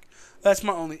quarterback. That's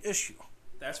my only issue.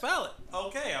 That's valid.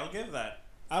 Okay, I'll give that.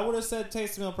 I would have said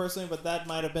Taysom Hill personally, but that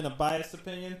might have been a biased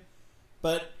opinion.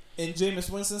 But in Jameis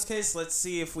Winston's case, let's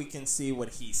see if we can see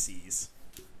what he sees.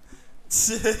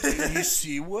 You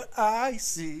see what I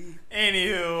see.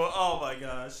 Anywho, oh my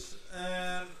gosh.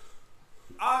 And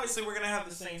obviously we're going to have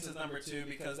the Saints as number 2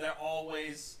 because they're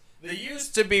always... They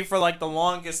used to be for like the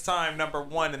longest time number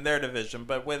 1 in their division.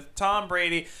 But with Tom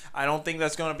Brady, I don't think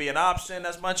that's going to be an option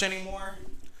as much anymore.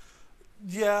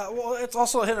 Yeah, well, it's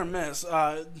also a hit or miss,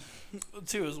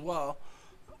 too, as well.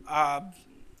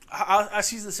 I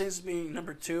see the Saints being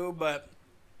number 2, but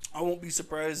I won't be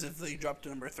surprised if they drop to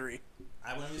number 3.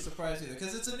 I wouldn't be surprised either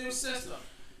because it's a new system.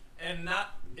 And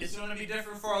it's going to be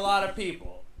different for a lot of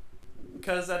people.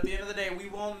 Because at the end of the day, we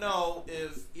won't know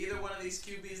if either one of these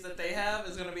QBs that they have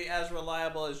is going to be as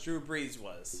reliable as Drew Brees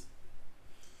was.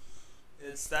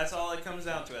 That's all it comes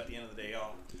down to at the end of the day,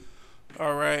 y'all.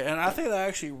 All right, and I think that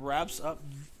actually wraps up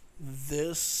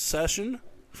this session.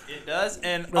 It does,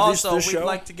 and also we'd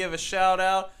like to give a shout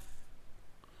out.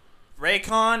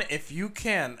 Raycon, if you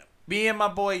can, me and my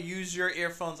boy use your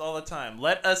earphones all the time.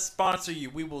 Let us sponsor you.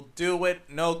 We will do it,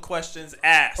 no questions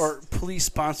asked. Or please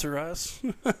sponsor us.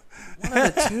 One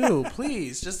of the two,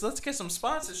 please. Just let's get some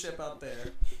sponsorship out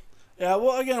there. Yeah,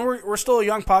 well, again, we're still a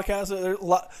young podcast. There's a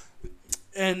lot,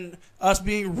 and us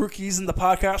being rookies in the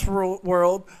podcast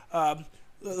world,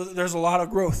 there's a lot of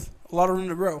growth, a lot of room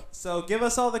to grow. So give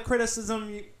us all the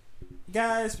criticism,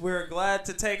 guys. We're glad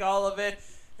to take all of it.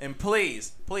 And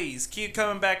please, please keep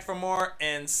coming back for more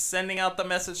and sending out the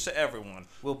message to everyone.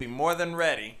 We'll be more than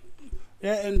ready.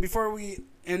 Yeah, and before we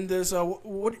end this,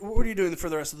 what are you doing for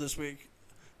the rest of this week?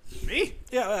 Me?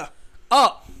 Yeah.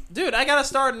 Oh, dude, I got to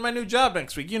start in my new job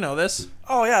next week. You know this.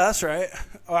 Oh, yeah, that's right.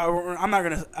 I'm not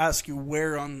going to ask you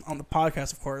where on the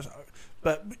podcast, of course.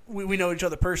 But we know each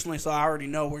other personally, so I already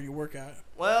know where you work at.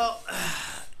 Well,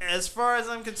 as far as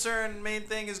I'm concerned, main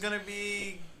thing is going to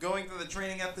be going through the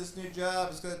training at this new job.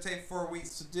 It's going to take 4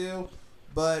 weeks to do.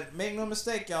 But make no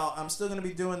mistake, y'all, I'm still going to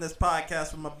be doing this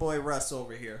podcast with my boy Russ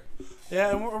over here.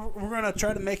 Yeah, and we're going to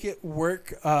try to make it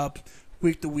work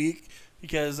week to week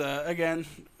because, again,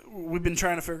 we've been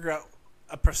trying to figure out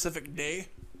a specific day.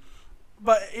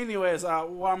 But anyways,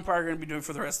 what I'm probably going to be doing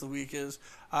for the rest of the week is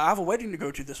I have a wedding to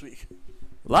go to this week.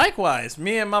 Likewise,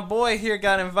 me and my boy here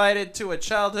got invited to a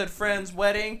childhood friend's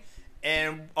wedding.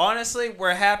 And honestly,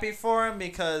 we're happy for him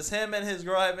because him and his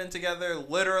girl have been together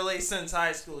literally since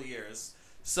high school years.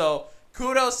 So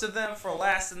kudos to them for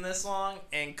lasting this long,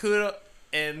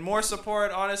 and more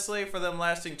support, honestly, for them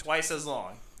lasting twice as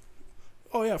long.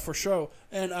 Oh yeah, for sure.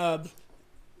 And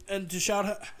to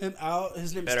shout him out,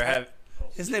 his name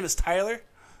is Tyler.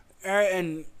 All right,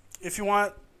 and if you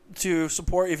want to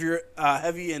support, if you're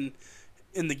heavy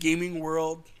in the gaming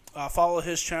world, follow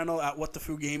his channel at What the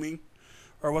Foo Gaming.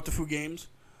 Or What the Foo Games.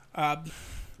 Again,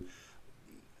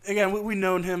 we've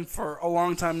known him for a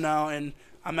long time now, and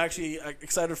I'm actually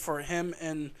excited for him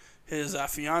and his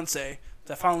fiance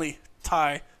to finally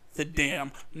tie the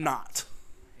damn knot.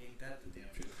 Ain't that the damn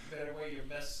truth? You better wear your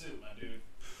best suit, my dude.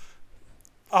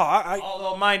 Oh,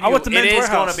 although, mind you, it is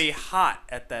going to be hot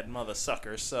at that mother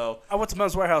sucker, so... I went to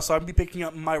Men's Warehouse, so I'll be picking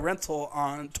up my rental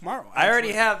on tomorrow. I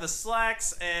already have the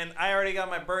slacks, and I already got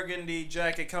my burgundy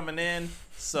jacket coming in,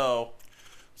 so...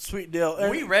 Sweet deal.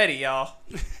 And we ready, y'all.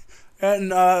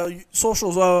 And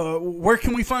socials, where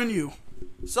can we find you?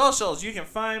 Socials, you can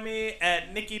find me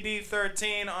at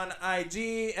NikkiD13 on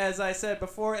IG, as I said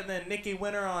before, and then Nikki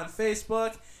Winter on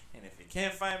Facebook. And if you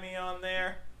can't find me on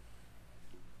there,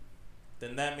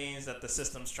 then that means that the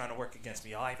system's trying to work against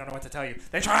me. I don't know what to tell you.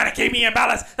 They're trying to keep me in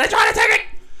balance. They're trying to take it.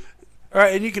 All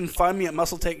right, and you can find me at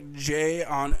MuscleTakeJ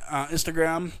on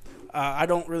Instagram. I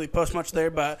don't really post much there,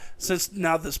 but since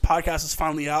now this podcast is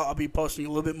finally out, I'll be posting a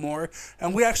little bit more.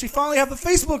 And we actually finally have a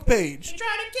Facebook page. They're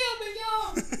trying to kill me,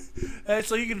 y'all. And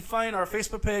so you can find our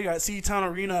Facebook page at SeaTown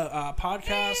Arena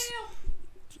Podcast.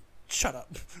 Shut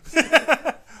up.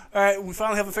 All right, we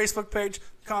finally have a Facebook page.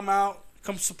 Come out,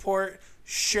 come support,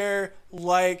 share,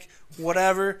 like,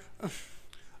 whatever.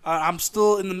 I'm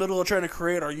still in the middle of trying to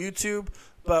create our YouTube,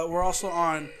 but we're also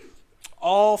on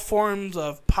all forms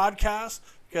of podcasts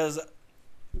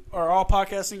or all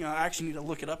podcasting. I actually need to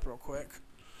look it up real quick.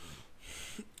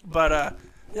 But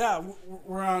yeah,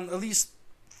 we're on at least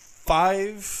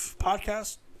 5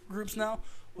 podcast groups now,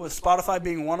 with Spotify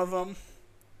being one of them.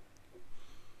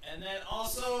 And then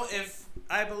also, if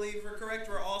I believe we're correct,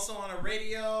 we're also on a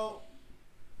radio.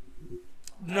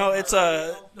 No, it's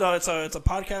a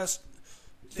podcast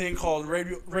thing called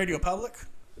Radio Public.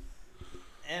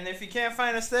 And if you can't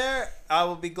find us there, I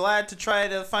will be glad to try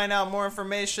to find out more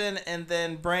information and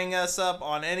then bring us up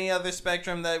on any other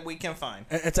spectrum that we can find.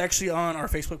 It's actually on our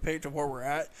Facebook page of where we're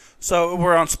at. So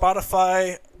we're on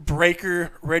Spotify,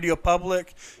 Breaker, Radio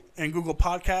Public, and Google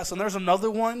Podcasts. And there's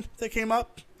another one that came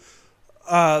up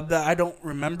that I don't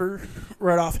remember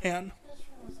right offhand.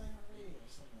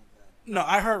 No,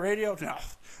 iHeartRadio?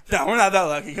 No, we're not that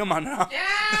lucky. Come on now.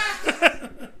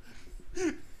 Yeah!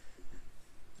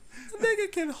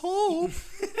 Nigga can hope.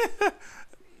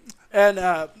 And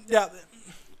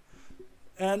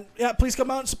please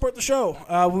come out and support the show.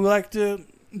 We would like to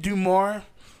do more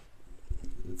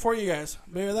for you guys.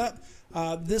 Remember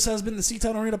that. This has been the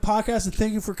SeaTown Arena Podcast, and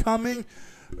thank you for coming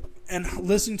and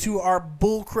listening to our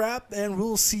bull crap. And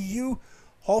we'll see you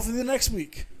hopefully the next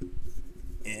week.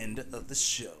 End of the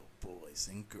show, boys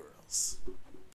and girls.